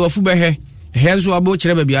enche wafu behe henso abo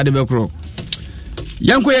kire ba bia de bekro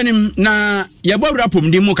yanko yanim na yabo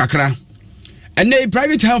rapom di mu kakra ene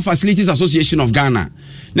Private Health Facilities Association of Ghana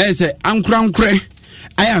na se ankrankre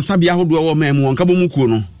aya sabia hodo wo memu wonka bo mukuo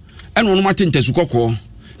no ene ono mate ntesu kokko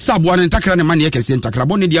sabo ne ntakra ne mane yekese ntakra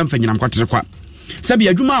bo ne dia mfanyinam kwatere kwa sabi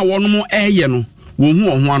adwuma a wono mo eye no wo hu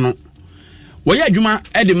ohwa no wo ya adwuma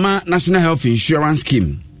e de ma National Health Insurance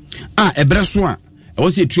Scheme a ebre so a wo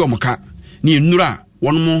se etu omoka ne enura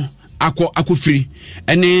wono mo akofiri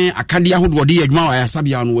ene akade ahodo de adwuma wa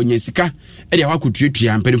yasabia no wonya sika e de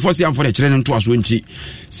akotuatua mpenfo se amfo de kire ne nto aso nti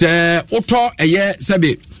se uto eye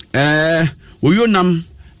sebe oyonam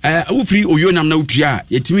awufiri oyonam na utua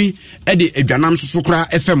yetimi e de adwanam soso kra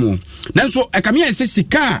FM nanso ekame ese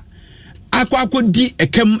sika akɔ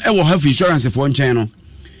ekam ɛwɔ health insurance for nkyɛn no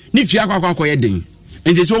ne fie akɔ yɛ den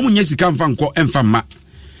nti sɛ wɔn nyɛ sika mfa nkɔ ɛmfa mma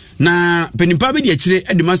na penimpa bi de akyire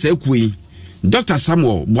ɛde ma sɛ akuyi Dr.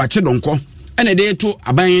 Samuel Boache Donko ɛna de to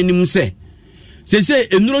aban anim sɛ sese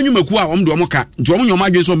enuro nwumaku a wɔn de wɔn ka nti wɔn nyɔma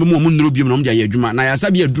adwen so wɔn mu nnuro biem na wɔn de ayɛ adwuma na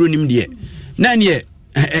yasa bi aduro nim deɛ na ne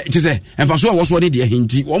kyese ɛmfa so a wɔso de deɛ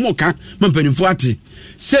hinti wɔn ka mpanimfo ate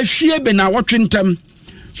sɛ hwie be na wɔtwe ntam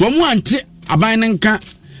so wɔn ante aban ne nka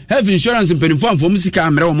health insurance mpanimfo amfo mu sika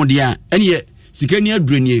amrɛ wɔn de a ɛne sika ni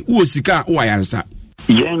aduro nie wo sika wo ayaresa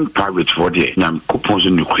yen private for the nyam coupons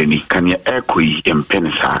in Ukraine can ye ekoi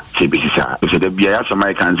empensa tebisisa so the bia some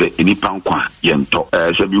can say any pankwa yento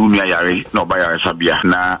so bi unu ayare na oba yare sabia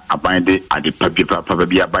na abande ade papa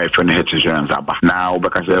bia buy for the health insurance aba na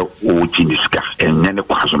obeka say o tiniska enye ne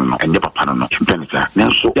kwaso no enye papa no empensa na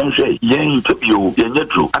so yen say yen tebio yenye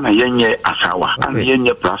dro ana yenye asawa ana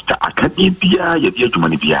yenye plaster akadi bia ye bia dwuma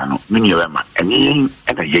ne bia no menu yema enye yen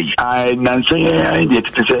eda ye ai nan say ye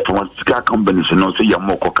tete from ska companies no say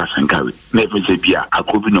yamoko kasankari never say bia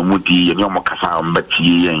akobi no mudi ye nyomo kasa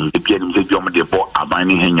mbati yen bia nim say bia mo de bo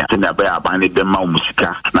abane henya na ba abane be ma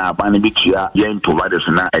musika na abane bitua yen providers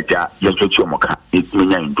na eja ye twetwe omoka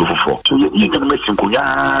etmenya ndofofo so ye yen no mesin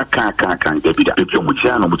kunya ka de bia bia mo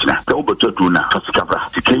tia no mo tina ka oboto du na kasika bra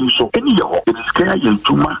tikai so eni ye ho tikai ye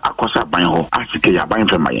ntuma akosa ban ho asike ya ban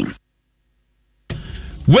fema yen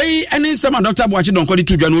wei ene nsema Dr. Boache Donko di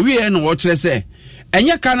tudwa no wie no wo kire se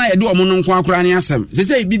enye kana ye de omo no nko akora ne asem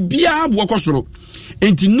se bibia bo kosoro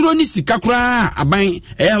enti nuro ni sika kora aban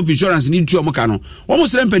health insurance ni tu omo ka no omo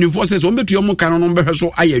sere mpanimfo se omo betu omo ka no no behwe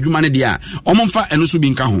so aye adwuma ne de a omo mfa eno so bi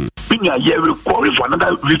nka ho binya ye require for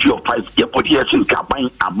another review of price ye body ye sin ka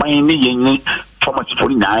aban ni ye pharmacy for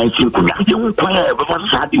 9 kunya ye nkwaya because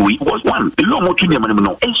sad we was one the law mo tuni man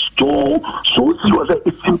no it's so serious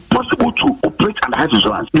it's impossible to operate under health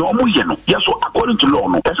insurance no omo ye no yes so according to law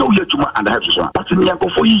no so we tuma under health insurance but ni yanko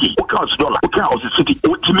for yi o ka $1 o ka o city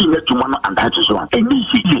o timi ne tuma no under health insurance eni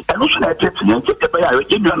yi eno so na tete ye ke be ya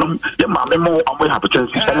ye nuanom ye ma me mo amo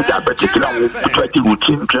hypertension and diabetes na wo try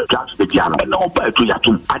routine drugs be dia no e no ba to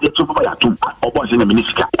yatum ade to ba yatum o bo se na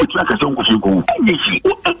minisika o tuna ka se nko fi go eni yi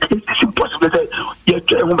it's impossible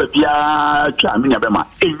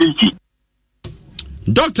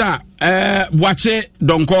Dr. Boache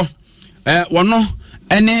Donko wono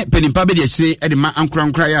ene penimpa be de chire e de ma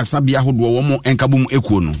ankurankura ya sabia hodo wo mo enkabum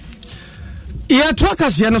ekuo no ya to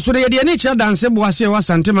akase no so de ye ne kira danse boase wa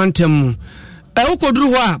santemantam mu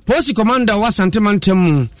ukoduru ho a police commander wa santemantam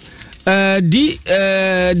mu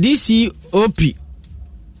DCOP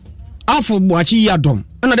afo Boache yadom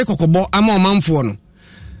na de kokobo ama omanfo no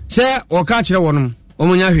se oka kire wonom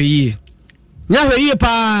omunya hweyie nya hweyie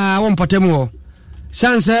pa wo mpotemu ho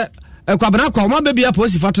sanse kwabena kwa ma bebia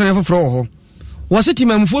police fatana foforo ho wo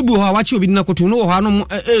setimamfo bi ho a wache obi na kotu no ho ano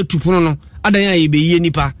etupuno no adan ya yebeyie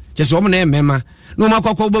nipa chese wo na emema no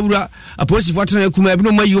makwa bawura police fatana kuma bi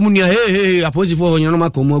no mayi wo nua he police fo ho nyano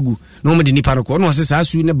makomo agu no mo de nipa ro ko no se saa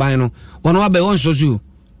su ne ban no wono abe won so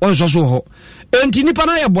ho enti nipa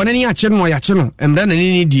na ye bone ne ache no emra na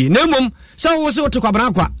ni die na mom sa wo se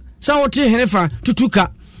otekwabena kwa sa wote henefa tutuka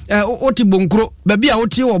wote bonkro babi a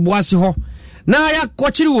wote wo boase ho na ya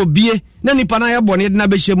kwachiri wo bie na nipa na ya bone de na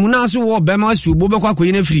behemu na so wo bema asu bo bekwa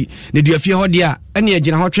koyi na firi ne duafie ho de a ene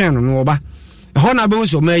agina ho twen no no ba ho na be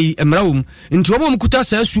so mai emra wom nti wo mom kuta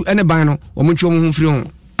sa asu ene ban no wo mo ntwe mo ho firi ho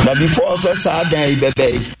na before sa dan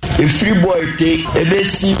ibebe a free boy take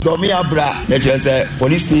ebesi domi abra na just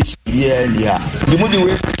police station here and here the money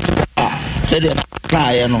we said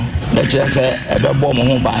na no na just ebe bo mo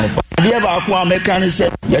ho ban dia ba ko ameka ne se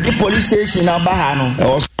ya di police station na ba ha no e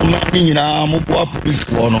was ma ni nyina mo bo police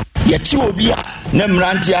ko no ya chi obi a na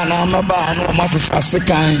mranti ana ma ba no ma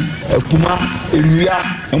sekan akuma ewia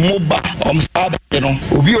mo ba omsaba no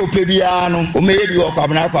obi opebia no o me bi o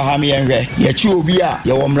kwabena kwa ha me yenhwe ya chi obi a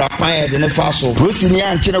ya wo mra kwan e de ne fa so rosi ni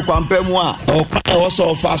anche ne kwampa mu a o kwan wo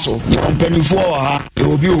so fa so ya mpanifo ha e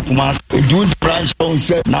obi okuma do branch on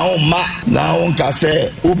se na o ma na on ka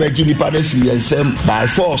se o be gini pa de free ensem by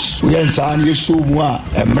force we ensan ye so mu a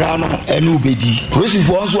emra no enu bedi rosi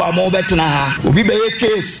fo so a mo betena ha obi be ye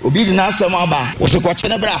case obi di na asem aba wo se ko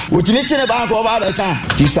chene bra wo timi chene ba ko ba be kan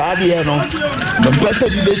ti saade ye no no pese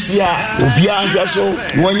bi be si a obi an so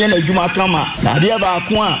wonye na adwuma kama na de ba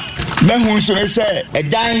ko a mehu so ne se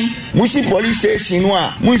edan musi police station no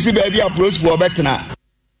a musi ba bi a police for betena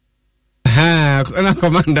na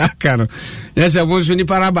commander kano yes amonso ni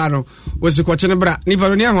paraba no wosi kwache ne bra ni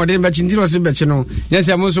paro ni ahode be chindiro se be che no yes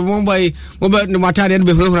amonso mo boy mo be no matade no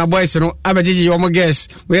be hurahura boys no abegigi yo mo guess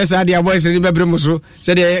we yes ade boys ni be bremo so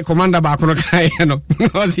se de commander ba kono kai no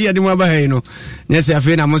o si ade mo abahe no yes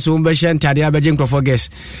afi na amonso mo be hye ntade abegigi nkrofo guess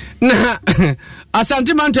na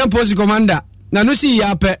Asante Mountain Post commander na no si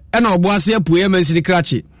ya pe e na oboase apuye mansini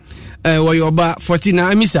krachi wo yoba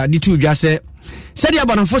 14 amisa di tu dwase sɛde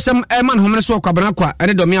abanofo sɛm ɛma no homene so kwabana kwa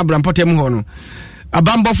ɛne dɔme abrampɔtem hɔ no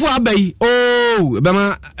abambɔfo abai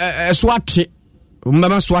bɛma soate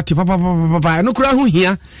mbɛma soate papa ɛno kora ho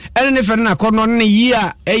hia ɛne ne fɛ no nakɔnɔ ne yi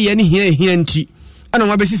a ɛyɛ ne hia nti ɛna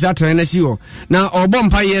wɔn abɛsi saa tran na si hɔ na ɔbɔ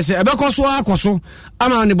mpa yɛ sɛ ɛbɛkɔ so akɔ so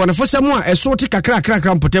ama ne bɔnefo sɛm a ɛso te kakra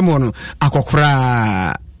mpɔtem hɔ no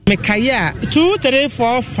akɔkora Mekaya 2, 3,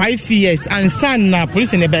 4, 5 years and son na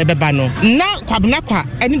police ne beba no na kwabna kwa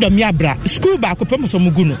eni domi abra school ba ko pem so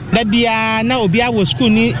mugu no da bia na obi awo school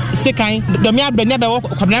ni sekan domi abra ne be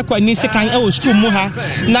kwabna kwa ni sekan e wo school mu ha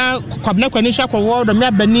na kwabna kwa ni sha kwa wo domi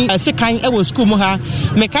abra ni sekan e wo school mu ha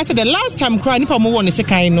meka say the last time cry ni pa mo wo ni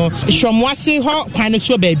sekan no hwomwase ho kwan no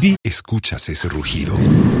so ba bi. Escuchas ese rugido.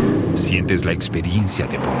 Sientes la experiencia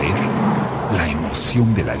de poder, la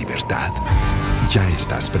emoción de la libertad. Ya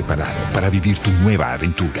estás preparado para vivir tu nueva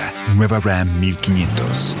aventura. Nueva Ram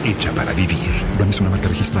 1500, hecha para vivir. Ram es una marca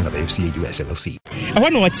registrada de FCA US LLC.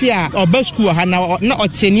 When watia or bus school ha na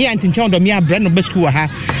oteni antincha do me abra no bus school ha.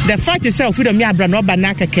 The fact is self do me abra no ba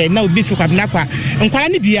na keke na obi fi kwabna kwa. Nkwala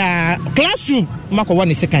ni bia classroom mako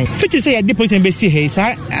one second. Fit say ya deposit be see he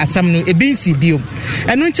sa asam no ebinsi bio.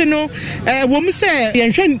 Eno nti no wo mu say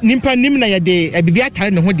ye hwe nimpa nim na ye de bibia tare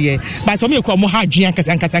ne ho de but o me ko mo ha dwan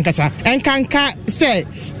kasa enkanka say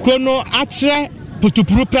krono atre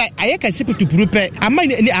putupurupe ayekasi putupurupe ama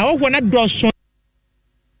ni awo na doso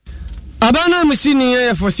abana misini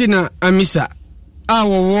ya fosina amisa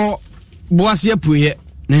awowo boase apuye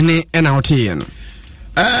nene ena wote no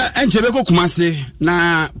enchebe ko kumase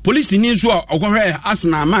na police ni nso okohwe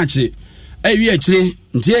asna match awi akire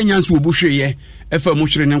ntie nyanso obuhweye efa mu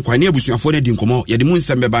hwere ne nkwa ne abusuafo ne di nkomo yede mu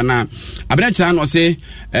nsem beba na abena kira no se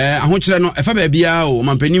ahokyere no efa ba bia o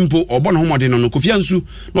mampanimpo obo no homode no kofia nsu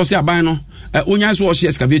no se aban no onya so o she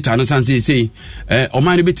excavator no sanse sei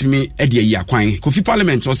oman ne betimi ade ayi akwan kofi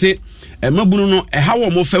parliament o se mabunu no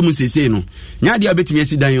hawo mo fam sesei no nya de betimi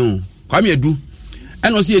asidan o kwame adu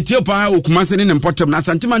eno se etie pa okumase ne mpotem na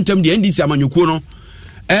santimantam de ndisi amanyukuo no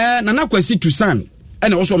nana kwasi tusan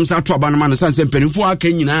ene wo so msa to aba no ma no sanse mpanimfo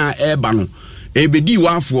aka nyina eba no ebedi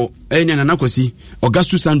wafo ene nana kwasi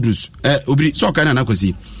Augustus Andrews obiri so ka nana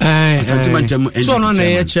kwasi santimantam so no na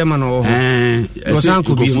ye chairman o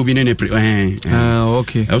Osanko bi ne pre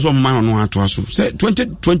okay so ma no ato aso se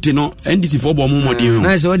 2020 no NDC for bo mo modin o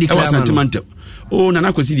na se odi claim santimantam o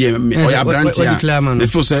nana kwasi de o ya brantia e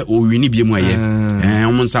feel say o wini bi mu aye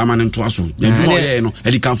o sama ne to aso de bi mo ye no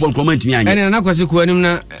eli kan for comment mi anya nana kwasi ko anim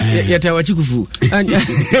na yatawachi kufu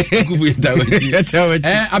kufu yatawachi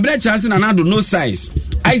abra chance nana do no size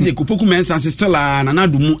Isaac opoku mensa still nana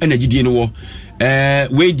do mu energy no wo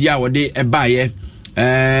we dia wo de ebaye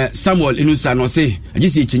Samuel Inusa no say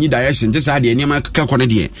agisi chenyi direction just ade eniam ka kone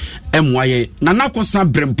de emwaye nana kosa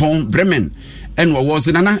brempon bremen enwo wo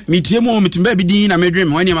se nana mitie mu mitimba bi din na medwe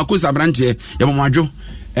me wani makosa brante yabomwadwo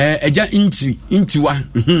eja intiwa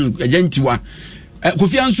eja intiwa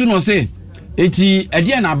Kofi Ansu no say eti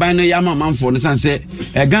ade na aban no yama manfo no sanse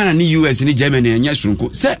Ghana ni US ni Germany enya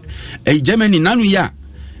surunko se Germany nanu ya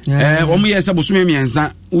omo yesa bosume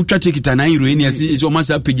miensa utwa tikita na euro ni esi o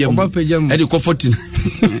masa pejam e de ko 14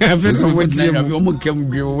 afeso wodi omo kem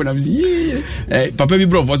dwe wona bi papa bi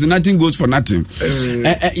bro for nothing goes for nothing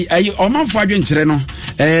o man fo adwe nkire no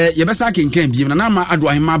ye besa kenkan bi na ma ado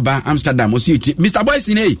ahema ba Amsterdam o si Mr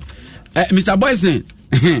Boysen Mr Boysen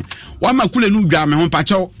wa makule nu dwa me ho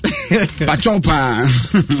pacho pa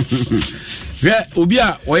we obi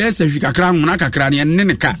a oyesa hwi kakra nwona kakra ne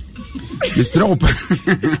ne ka Mr. Opa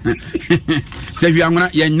Sevi amuna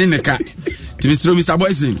ya neneka ti Mr.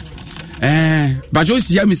 Boysen bajo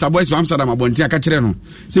si ya Mr. Boysen Amsterdam abonti aka kire no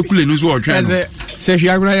se kule nu so otwa no se hwi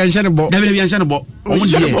agura ya nhyane bo dabe ya nhyane bo omo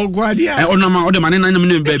die onama ode mane na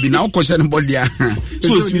me baby na okoshe ne bo dia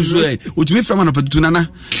so si utumi from na patutu na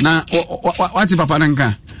wati papa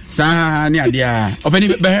nanka sa ni adia opani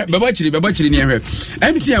bebo chiri ni ehwe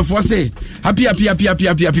MTN for say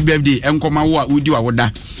happy birthday enkoma wo a udi wa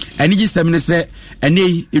woda eni gi sem ne se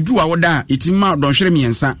eni edu wa woda itima don hwere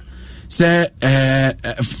miensa se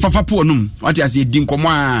fafa po onum wati ase di nkomo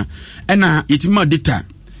a ena itima data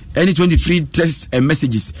any 23 text and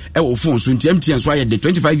messages ɛwɔ phone so nti MTN so ayɛ de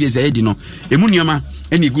 25 years ɛyɛ no emu nneɛma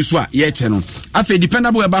ɛna egu so a yɛkyɛ no afei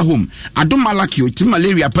dependable ɛba home adom malaki otim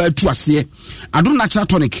malaria pa atu aseɛ adom natural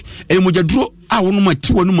tonic ɛmojaduro a wonom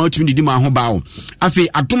ati wonum atumi didi ma ho baawo afei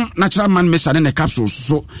adom natural man mesa ne capsules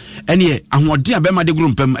so ɛne ahoɔden a bɛma de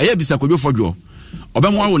group pam ɛyɛ bisa kodwo fodwo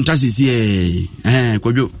ɔbɛmo awo ntasisi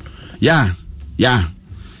kodwo ya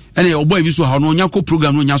ɛne ɔbɔ ebi so ha no nya ko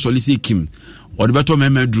program no nya sɔle sɛ kim ɔde bɛtɔ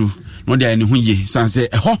mɛmɛduru no de ne ho ye sanse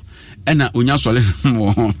ɛhɔ ɛna onya sɔle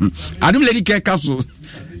adom lady care capsule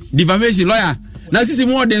defamation lawyer na sisi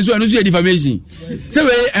mu ɔden so ɛno so yɛ defamation sɛ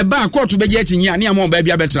we ɛba court bɛgye akyi nya ne ama ɔba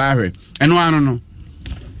bia bɛtra ahwɛ ɛno ano no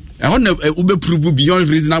ɛhɔ na wobɛprove beyond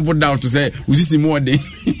reasonable doubt sɛ usisi mu ɔden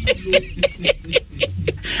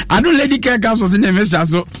adom lady care capsule ne mr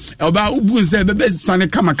so oba ubu nse bebe sane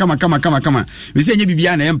kama we say nya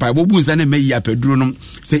bibia na empire bo bu nse na mayi apeduro nom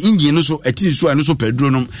se engine no so ati so ano so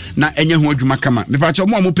peduro nom na enya ho adwuma kama me fa che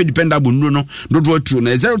mo mo pe dependable nuro no dodo atu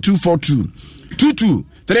na 0242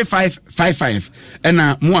 223555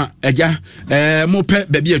 ena mo a eja mo pe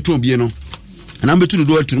baabi etu obie no na mbetu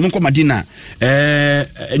dodo atu mo komadina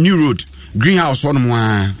new road greenhouse on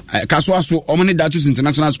moi kaso omni datus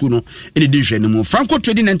international school no in the no Franco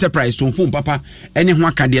Trading Enterprise to phone papa any ho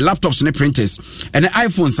aka de laptops ne printers and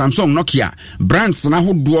iPhone Samsung Nokia brands na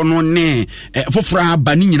ho do no ne fofra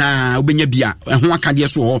bani nyina obenya bia ho aka de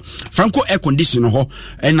so ho Franco air condition ho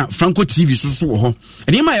and Franco TV so ho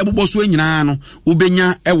e ma yebobo so nyina no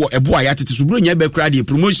obenya ewo ebo a yatete so bro nya be kra de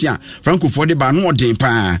promotion Franco for de ba no odin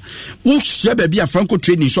pa wo hye ba bia Franco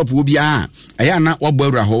Trading shop wo bia aya na wo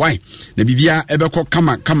bawura ho why na bibia ebeko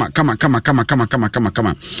kama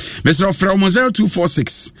Mr. From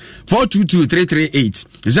 0246 422 338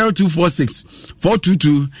 0246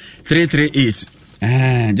 422 338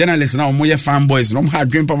 journalists now moye fanboys no ha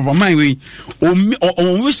dream papa man we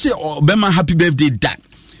o wish obema happy birthday da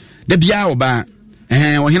da bia oba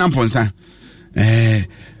o hina ponsa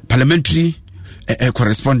parliamentary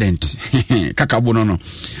correspondent kakabo no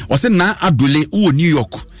o se na adole wo New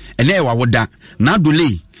York ene e wa woda na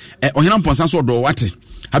adole ohina mponsa so do wate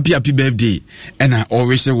happy birthday ena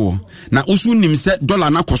owehye wo na usu nim se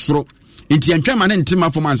dollar na kosoro enti antwa mane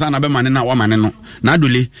ntima fo mansa na be mane na wa mane no na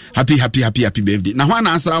adole happy birthday na ho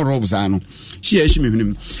na asra rob sa no hie hie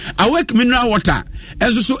mehunum awake mineral water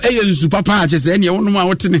enso so eye nsu papa a chese ene wonum a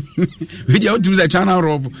wote ne video wotum za channel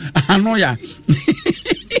rob ano ya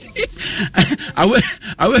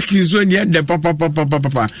awe kinso ni de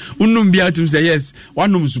papa unum bia tum say yes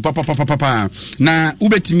wanum su papa na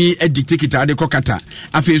ubetimi edictate kita de kokata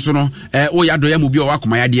afi so no wo ya do ya mu bi o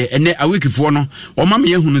wakoma ya de ene awekifo no o mama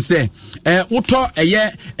ye hunu se woto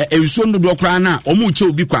eye enso ndodo kra na o mu che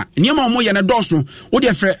obi kwa niam o mo ye ne doso wo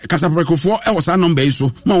de fre kasaprekofo e wo sa number yi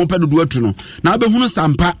so ma wo pedodo atu no na be hunu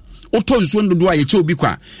sampa woto enso ndodo a ye che obi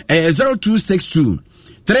kwa 0262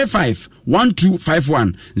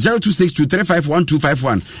 351251 0262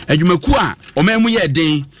 351251 adwumaku a omamu ye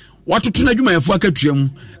den watoto na adwumayefo akatuam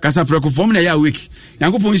kasaprekofo na ya week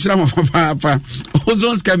yankopon hira mo papa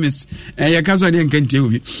Ozon's chemist ya kaso de nkantie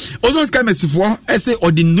obi Ozon's chemist fo ese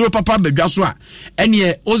ordinary papa badwa so a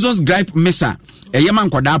ene Ozon's gripe mesa yema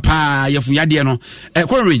nkoda pa yefuyade no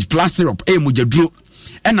courage plus syrup mujaduro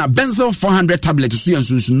ena benzel 400 tablets so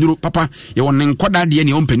yansunsunuro papa ye won nkoda de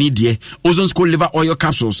ne ompani de Ozon's cold liver oil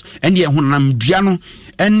capsules and ye honam dua no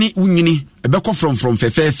ene wunyini ebeko from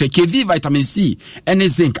fefe KV vitamin C ene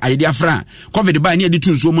zinc idea fra covid ba ne de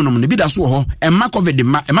tunso mu no ne bida so ho emma covid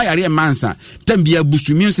ma emma yare mansa tambia boost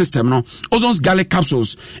immune system no Ozon's garlic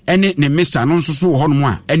capsules ene ne mixture no so ho no mu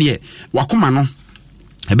a ene wakoma no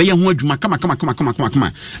ebeye ho adwuma kama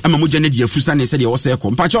ama mo jane de afusa ne se de wo se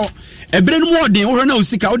ko mpacho ebre no mo den wo na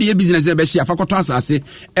usika wo de business e be hia fa koto asase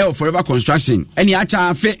forever construction eni acha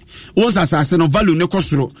afe wo asase no value ne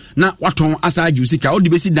kosoro na waton asaje usika wo de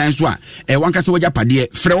besi dan so a wanka se wogya pade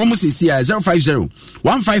frɛ wo mo sisi 050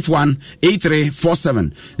 151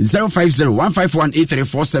 8347 050 151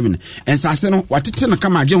 8347 ensase no watete no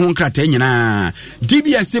kama age ho nkrata nyina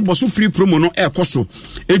DBS boso free promo no ekoso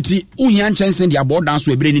enti uhia nchense de abodan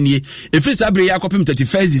so ebre ni efiri sabre ya kopim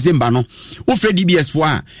 31st December no wo frɛ DBS fo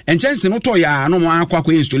a enchanse no to ya no mo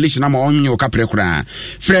akwa installation ama onyo kapre kura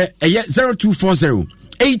frɛ 0240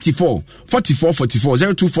 84 44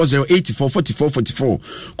 44 0240 84 44 44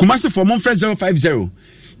 Kumasi for mon frɛ 050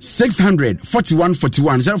 600 41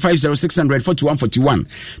 41 050 600 41 41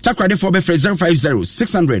 Takrade for be 050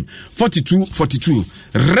 600 42 42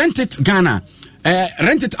 Rent it Ghana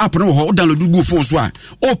rent it up no ho download go phone so a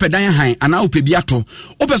o pe dan han ana o pe bi ato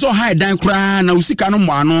o pe so han dan kura na usika no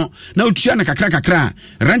mo ano na otua na kakra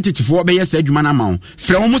rent it for be yes adwuma na ma wo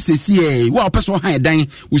frɛ wo mo sesi wo o pe so han dan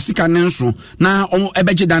usika ne nso na o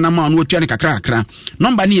ebeje dan na ma no otua na kakra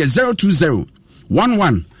number ni 020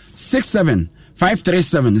 11 67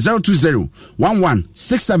 537 020 11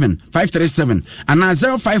 67 537 and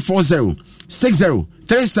 0540 60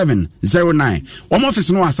 3709. One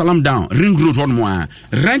office no Salam down Ring Road on moi.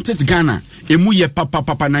 Rent it Ghana. Emu ye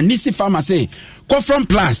papa na nisi pharmacy. Go from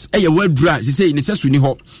plus e word dra say necessary ni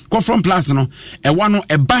ho. Go from plus no e wano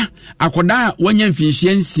eba akoda wanya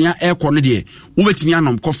mfinhia nsia e kɔ no de. Wobetimi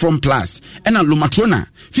anom go from plus. E na Lomatrona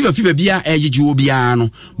fever bia e gigi obia no.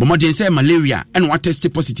 Bomodin say malaria and what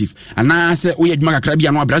test positive. Ana say we adwuma kakra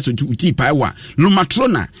bia no abraso ti paiwa.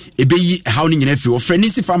 Lomatrona ebeyi how ni nyina fi o frɛ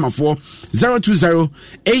nisi pharma for 020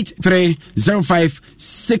 8305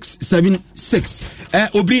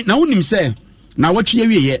 Obri na wonim say na watwe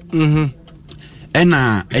wiye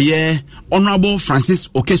ena Honorable Francis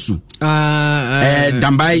Okesu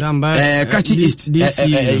Dambai Krachi East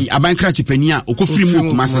Aban Krachi Penia okofiri mu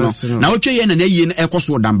Kumase no na watwe ye na ye na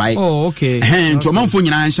ekoso Dambai nto manfo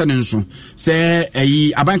nyina anhya ne nso se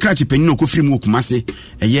Aban Krachi Penia okofiri mu Kumase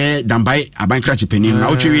Dambai Aban Krachi Penia na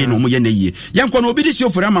watwe ye na omo ye na ye yanko no obi di si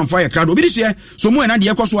ofori amanfo ya krado obi di si so mu na de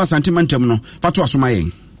ekoso asante mantem no pato asoma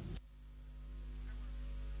yen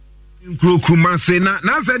Kumase na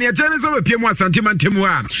nasa ni atene so be piemu asante mantemu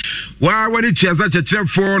a wa wani tuaza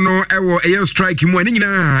chechefo no ewo air strike mu ani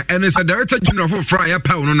nyina ene sa director general for fry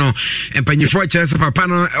pa no empanyefo chese papa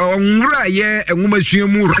no onwura ye enwumasuo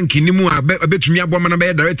mu rank ni mu a betumi aboma na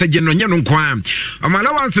be director general nya no nkwa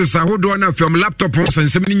amalawanse sahodo na from laptop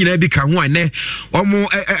sensem ni nyina bi ka ho ane omo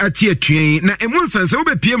atie atuen na emu sense wo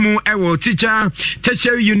be piemu ewo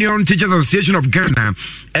tertiary union teachers association of Ghana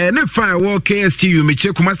ne fa wo KSTU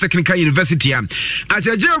meche Kumasi Technical University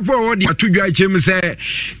achechefo di atudwa chem se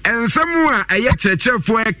ensemu a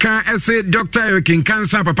ayechechefo eka ese Dr. Eric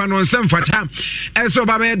Kansa papa no nsemfata eso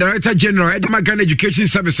baba director general Edema Ghana Education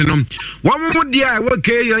Service no womo dia wo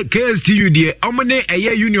KSTU die omne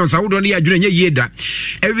eye unions awodo ne adwene nye yeda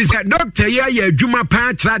evisa doctor ya adwuma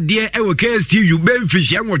pa tra de ewo KSTU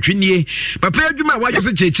benfishi anwotwenie papa adwuma wajo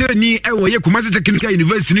se chechere ni ewo ye Kumasi Technical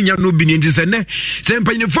University ni nya no bi ni ndise ne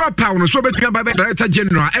sempanyefo pa no so betuma baba director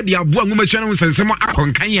general abua ngumasuana nsensemo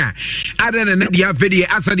akonkan a adana na dia fedi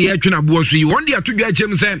asade ya twena buo so yi won dia tudwa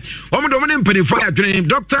chem se omodo ne mpanifo ya twene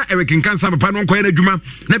Dr. Eric Kansa papa no nkoye na dwuma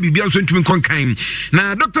na bibia so ntumi konkan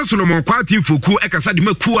na Dr. Solomon Kwati Foku ekasa de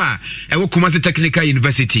maku a ewo Kumasi Technical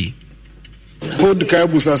University Code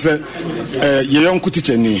Kabusa said, "Your young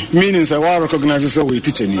teacher, meaning I will recognize we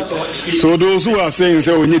teacher." So those who are saying,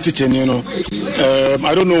 "So we need teacher,"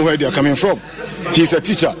 I don't know where they are coming from. He's a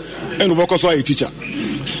teacher, and we also a teacher.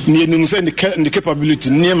 The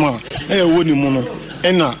capability, Nema, Woni Mono,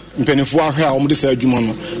 Ena, Penifua, Omdisa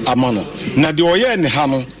Jumano, Amano. Now the Oya and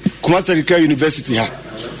Hano, Kumasi Technical University,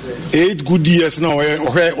 8 good years now,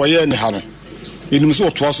 Oya and Hano. In the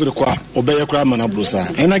sort of the qua, Obey Kramana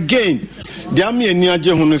Brusa. And again, the army and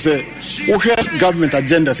Niaje who say, government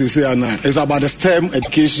agendas is about the STEM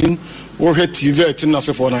education, or TV,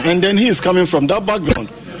 and then he is coming from that background.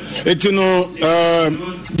 It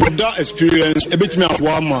with that experience, a bit more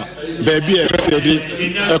warmer, baby,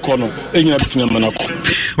 econo,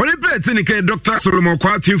 Dr. Solomon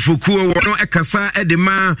Kwati Foku wono ekasa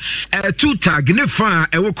edema two tag nefa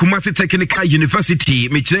ewo Kumasi Technical University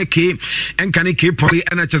mecheke enkane ke poli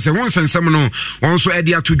ana chese won sensem no won so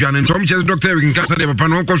edi atudwa ne ntom chese Dr. Eric Kansa de papa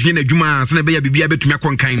no kwhwe na adwuma se na be ya bibia betumi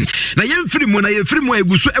akonkan na yemfiri mu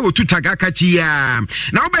egusu ewo two tag akachi ya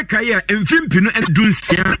na obeka ya emfimpi no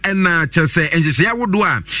edunsia na chese enjese ya wodo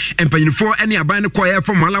a empanyinfo ene aban ne koya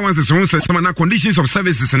from allowances won sensem na conditions of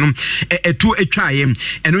services no etu etwaye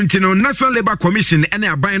eno ntino National Labour Commission and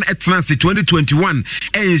a buying at Transit 2021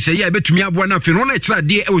 and say ya betumi aboa na fe no na kira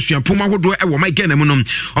de osuapoma hodo e wo my Ghana mu no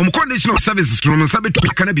condition of services from sabe to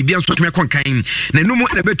kana bibia so tumi konkan na numu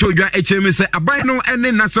na beto dwa HM say aban no and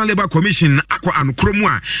National Labour Commission akwa anokromu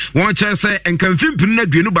a won che say enkamfimpi na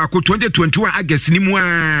duenu ba ko 2021 August ni mu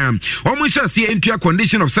a omo sha see entua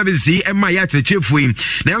condition of services e ma ya chechefu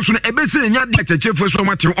na nso no ebesi nya de chechefu so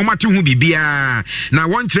omate hu bibia na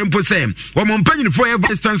won kyerempo say wo mpanyinfo for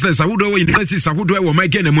vice chancellors awodo universities awodo e wo my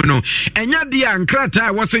Ghana mu no enya de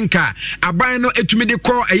ankrata wosenka aban no etumi de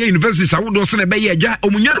kɔ eye universities awodo se na be ye adwa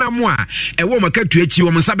omunyana mu a e wo makatu achi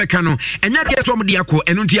wo msabeka no enya de so mo de akɔ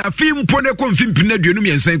eno nti afi mpo ne kɔ mfimpi na duenu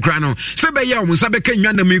miensan kra no se be ye wo msabeka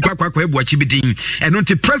nwana mu kwakwa ebu achi bidin eno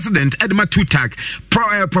nti president Edema Tutag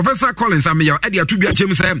Professor Collins ameya ade atudua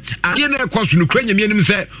chem se ade na kɔ so no kra nyamienim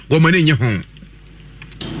se wo mane nye ho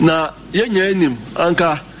na yɛnya anim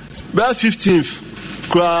anka bɛɛ 15th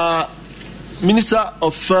kura Minister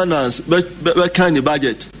of Finance bɛka ne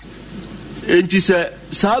budget enti sɛ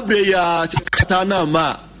saa bere ya kata na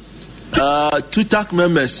ma two tax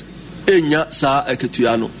members enya saa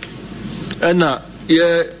akatua no ɛna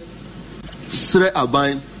yɛ srɛ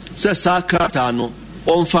aban sɛ saa krata no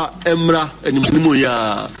ɔmfa emra animu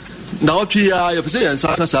ya na ɔtwe ya yɛpɛ sɛ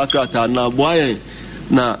yɛn saa krata na boa yɛn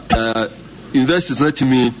na investors na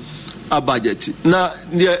timi a budget na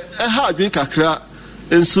deɛ ɛha adwen kakra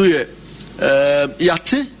nso yɛ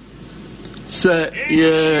yate sɛ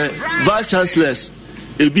yɛ vice chancellors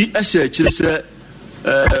ebi ɛhyɛ akyire sɛ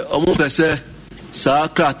ɔmo pɛ sɛ saa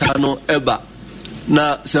krata no ɛba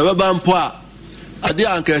na sɛ bɛba mpo a adeɛ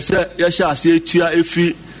anka sɛ yɛhyɛ ase etua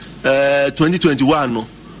efiri 2021 no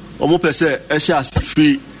ɔmo pɛ sɛ ɛhyɛ ase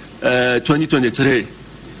firi 2023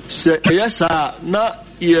 sɛ ɛyɛ saa na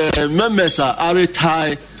yɛ members a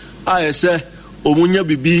aretae a yɛ sɛ ɔmo nya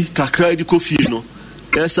bibi kakra di kɔ fie no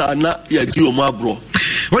ɛsa na yɛdi ɔmo aborɔ.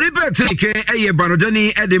 What about take a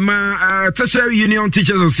Barodani Edema Tertiary Union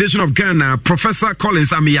Teachers Association of Ghana, Professor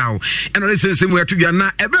Collins Amiao, and I say somewhere to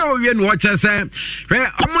Ghana, a very watch us, where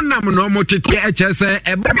Omonam no more to HS, a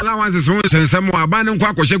allowances and some more abandoned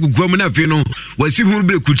Quackoshaku Gomina Fino, was Simu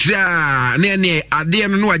Kucha, near Adia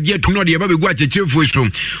no idea to know the Baby Watch a cheerful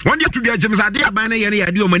room. One year to be a James Adia Bana any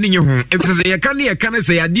idea Maninho, if it's a can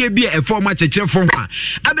say a dear be a former cheerful one.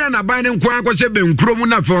 Adan abandoned Quackoshabin,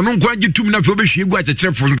 Cromuna for no quite you two minutes for she watch a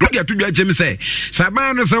cheerful. Claudia to be say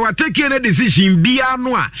Sabano so what taking a decision bia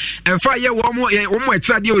noa and fire one more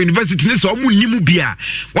radio university so nimu bia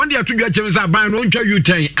one day to be Sabano won't you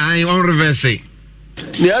tell I on reverse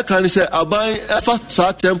yeah can say abai ever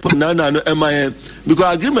start tempo na no MIM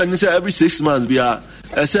because agreement say every 6 months bia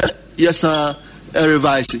I said yes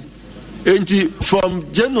revise enti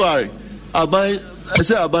from January abai I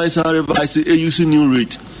say abai sa revise a use new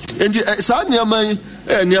rate enti sa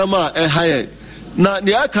niama higher na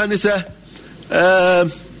ne aka ne sɛ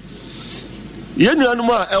yɛn nuanom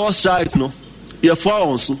a ɛwɔ strike no yɛfoa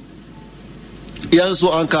wɔn so yɛn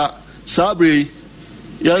nso anka saa bere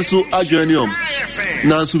yɛn nso adwene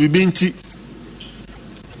nanso bibi nti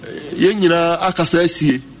yɛn nyinaa akasa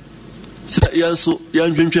asie sɛ yɛn nso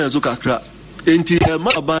yɛn dwentwɛn so kakra enti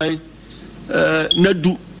ɛma aban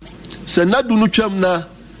nadu sɛ nadu no twam na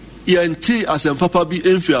yɛn ti asɛm papa bi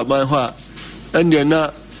mfiri aban hɔ a ɛnneɛ na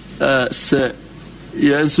sɛ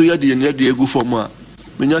yɛn nso yɛde yɛn yɛde egu fam a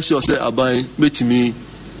menya sure sɛ aban betumi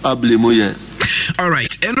ablemo yɛn. All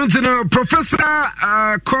right, and now Professor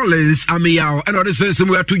Collins Amiao, and other says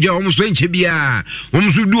somewhere to your almost 20 bia.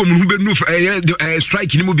 Almost do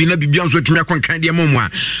strike in Mubina Bibians with Nakon Candia Moma.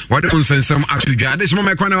 What don't send some Atuja. This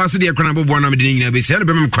moment, when I was the Economic one of the ABC,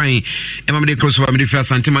 I'm crying, and I'm the close for the first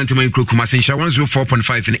sentiment to my crew, Kumasin,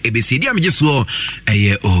 104.5 in ABC. I'm just so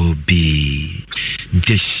AOB.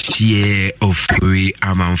 Just year of free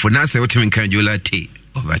amount for Nasa, what you can do latte.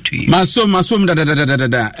 Over to you. Masom da.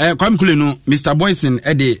 Kwam kule no Mr. Boyson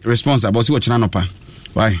the response about see what chana nopa.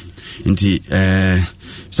 Why? Nti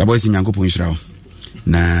Mr. Boyson Nyankopon Israel.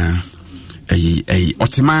 Na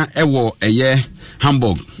otima ewo eye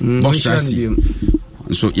Hamburg box trasi.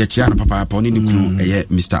 So ye chiana papa oni ni kunu eye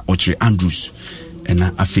Mr. Otre Andrews.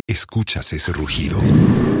 Escuchas ese rugido.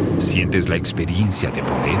 Sientes la experiencia de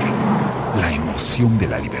poder, la emoción de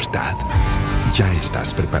la libertad. Ya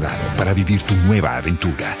estás preparado para vivir tu nueva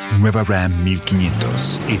aventura. Nueva Ram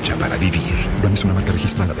 1500, hecha para vivir. Ram es una marca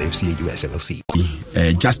registrada de FCA US LLC.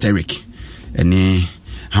 Just Eric,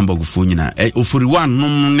 Hamburg Funina. Ofuriwan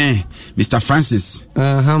nomne Mr. Francis.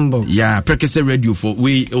 Hamburg. Yeah, Prekese Radio for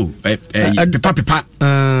we. Pepa.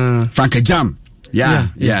 Frank Jam. Yeah.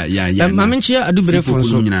 Mamenchia adu brefo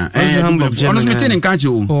so. Hamburg. Ono smete nkaje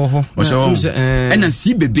o. Osho. Ena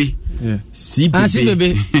si bebe. Si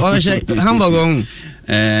bebe. Osho Hamburg on.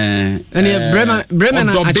 Bremen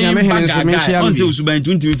achame hen so menchia. On se usuban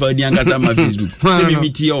 20 for di angasa ma Facebook. Se me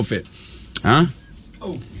meet ofe. Huh?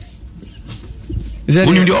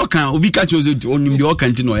 Onim de okan obi ka chozo onim de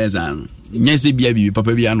okan ti no yeza no. Nyese bia bi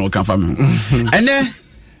papa bia no okan fa me. Ene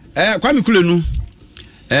kwami kulenu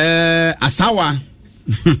asawa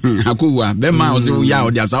akuwa bema oso ya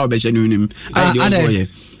odi asawa be hye nunim ai de ofoye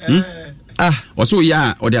oso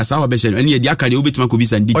ya odi asawa be hye ene edi aka de obetima ko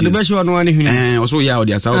bisa ndidi odi be hye ono ani hunu oso ya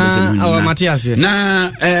odi asawa be hye nunim awa Matias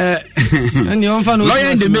na ene on fa no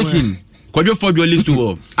lawyer in the making kwadwo for your list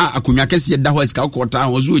to akunwa kese da ho esika kwota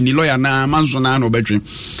oso ni lawyer na manso na no betwe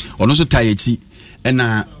ono so tai echi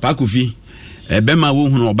ena pakofi bema wo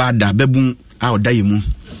hunu obada babun a odayemu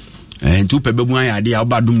nti upe bebu anya ade a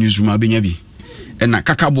obadum newsroom abenya bi na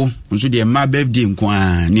kakabo nso de ma birthday nko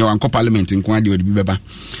ne wanko parliament nko de odi beba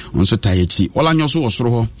nso tayechi wala nyo so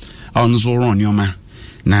osoro ho a nso ron nyoma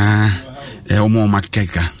na omo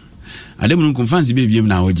makeka ademu nko fancy bebiem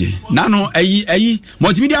na oje na no ayi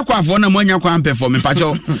multimedia kwa afọ na mo anya kwa perform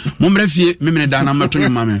pacho mo mrefie memene da na mato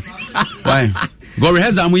nyoma me why go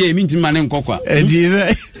rehearsal mo ye minti ma ne nkokwa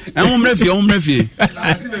edize mo mrefie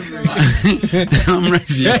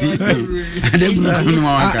ademu nko no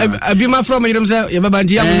wanka abima from yirem say ye baba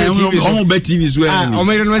ntia mo TV so mo be TV so o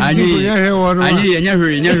mo yirem say ko ye he wono anya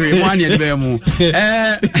hwe mo ane de be mu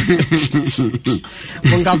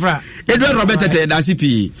Mongafra Edward Robert Tete dasi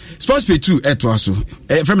pi Sports Pay 2 eto aso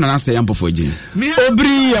from na say yampo for jin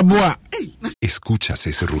obri aboa. Escuchas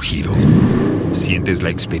ese rugido. Sientes la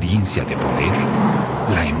experiencia de poder,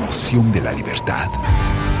 la emoción de la libertad.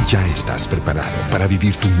 Ya estás preparado para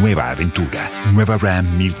vivir tu nueva aventura. Nueva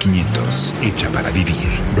Ram 1500, hecha para vivir.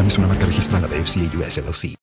 Ram es una marca registrada de FCA US LLC.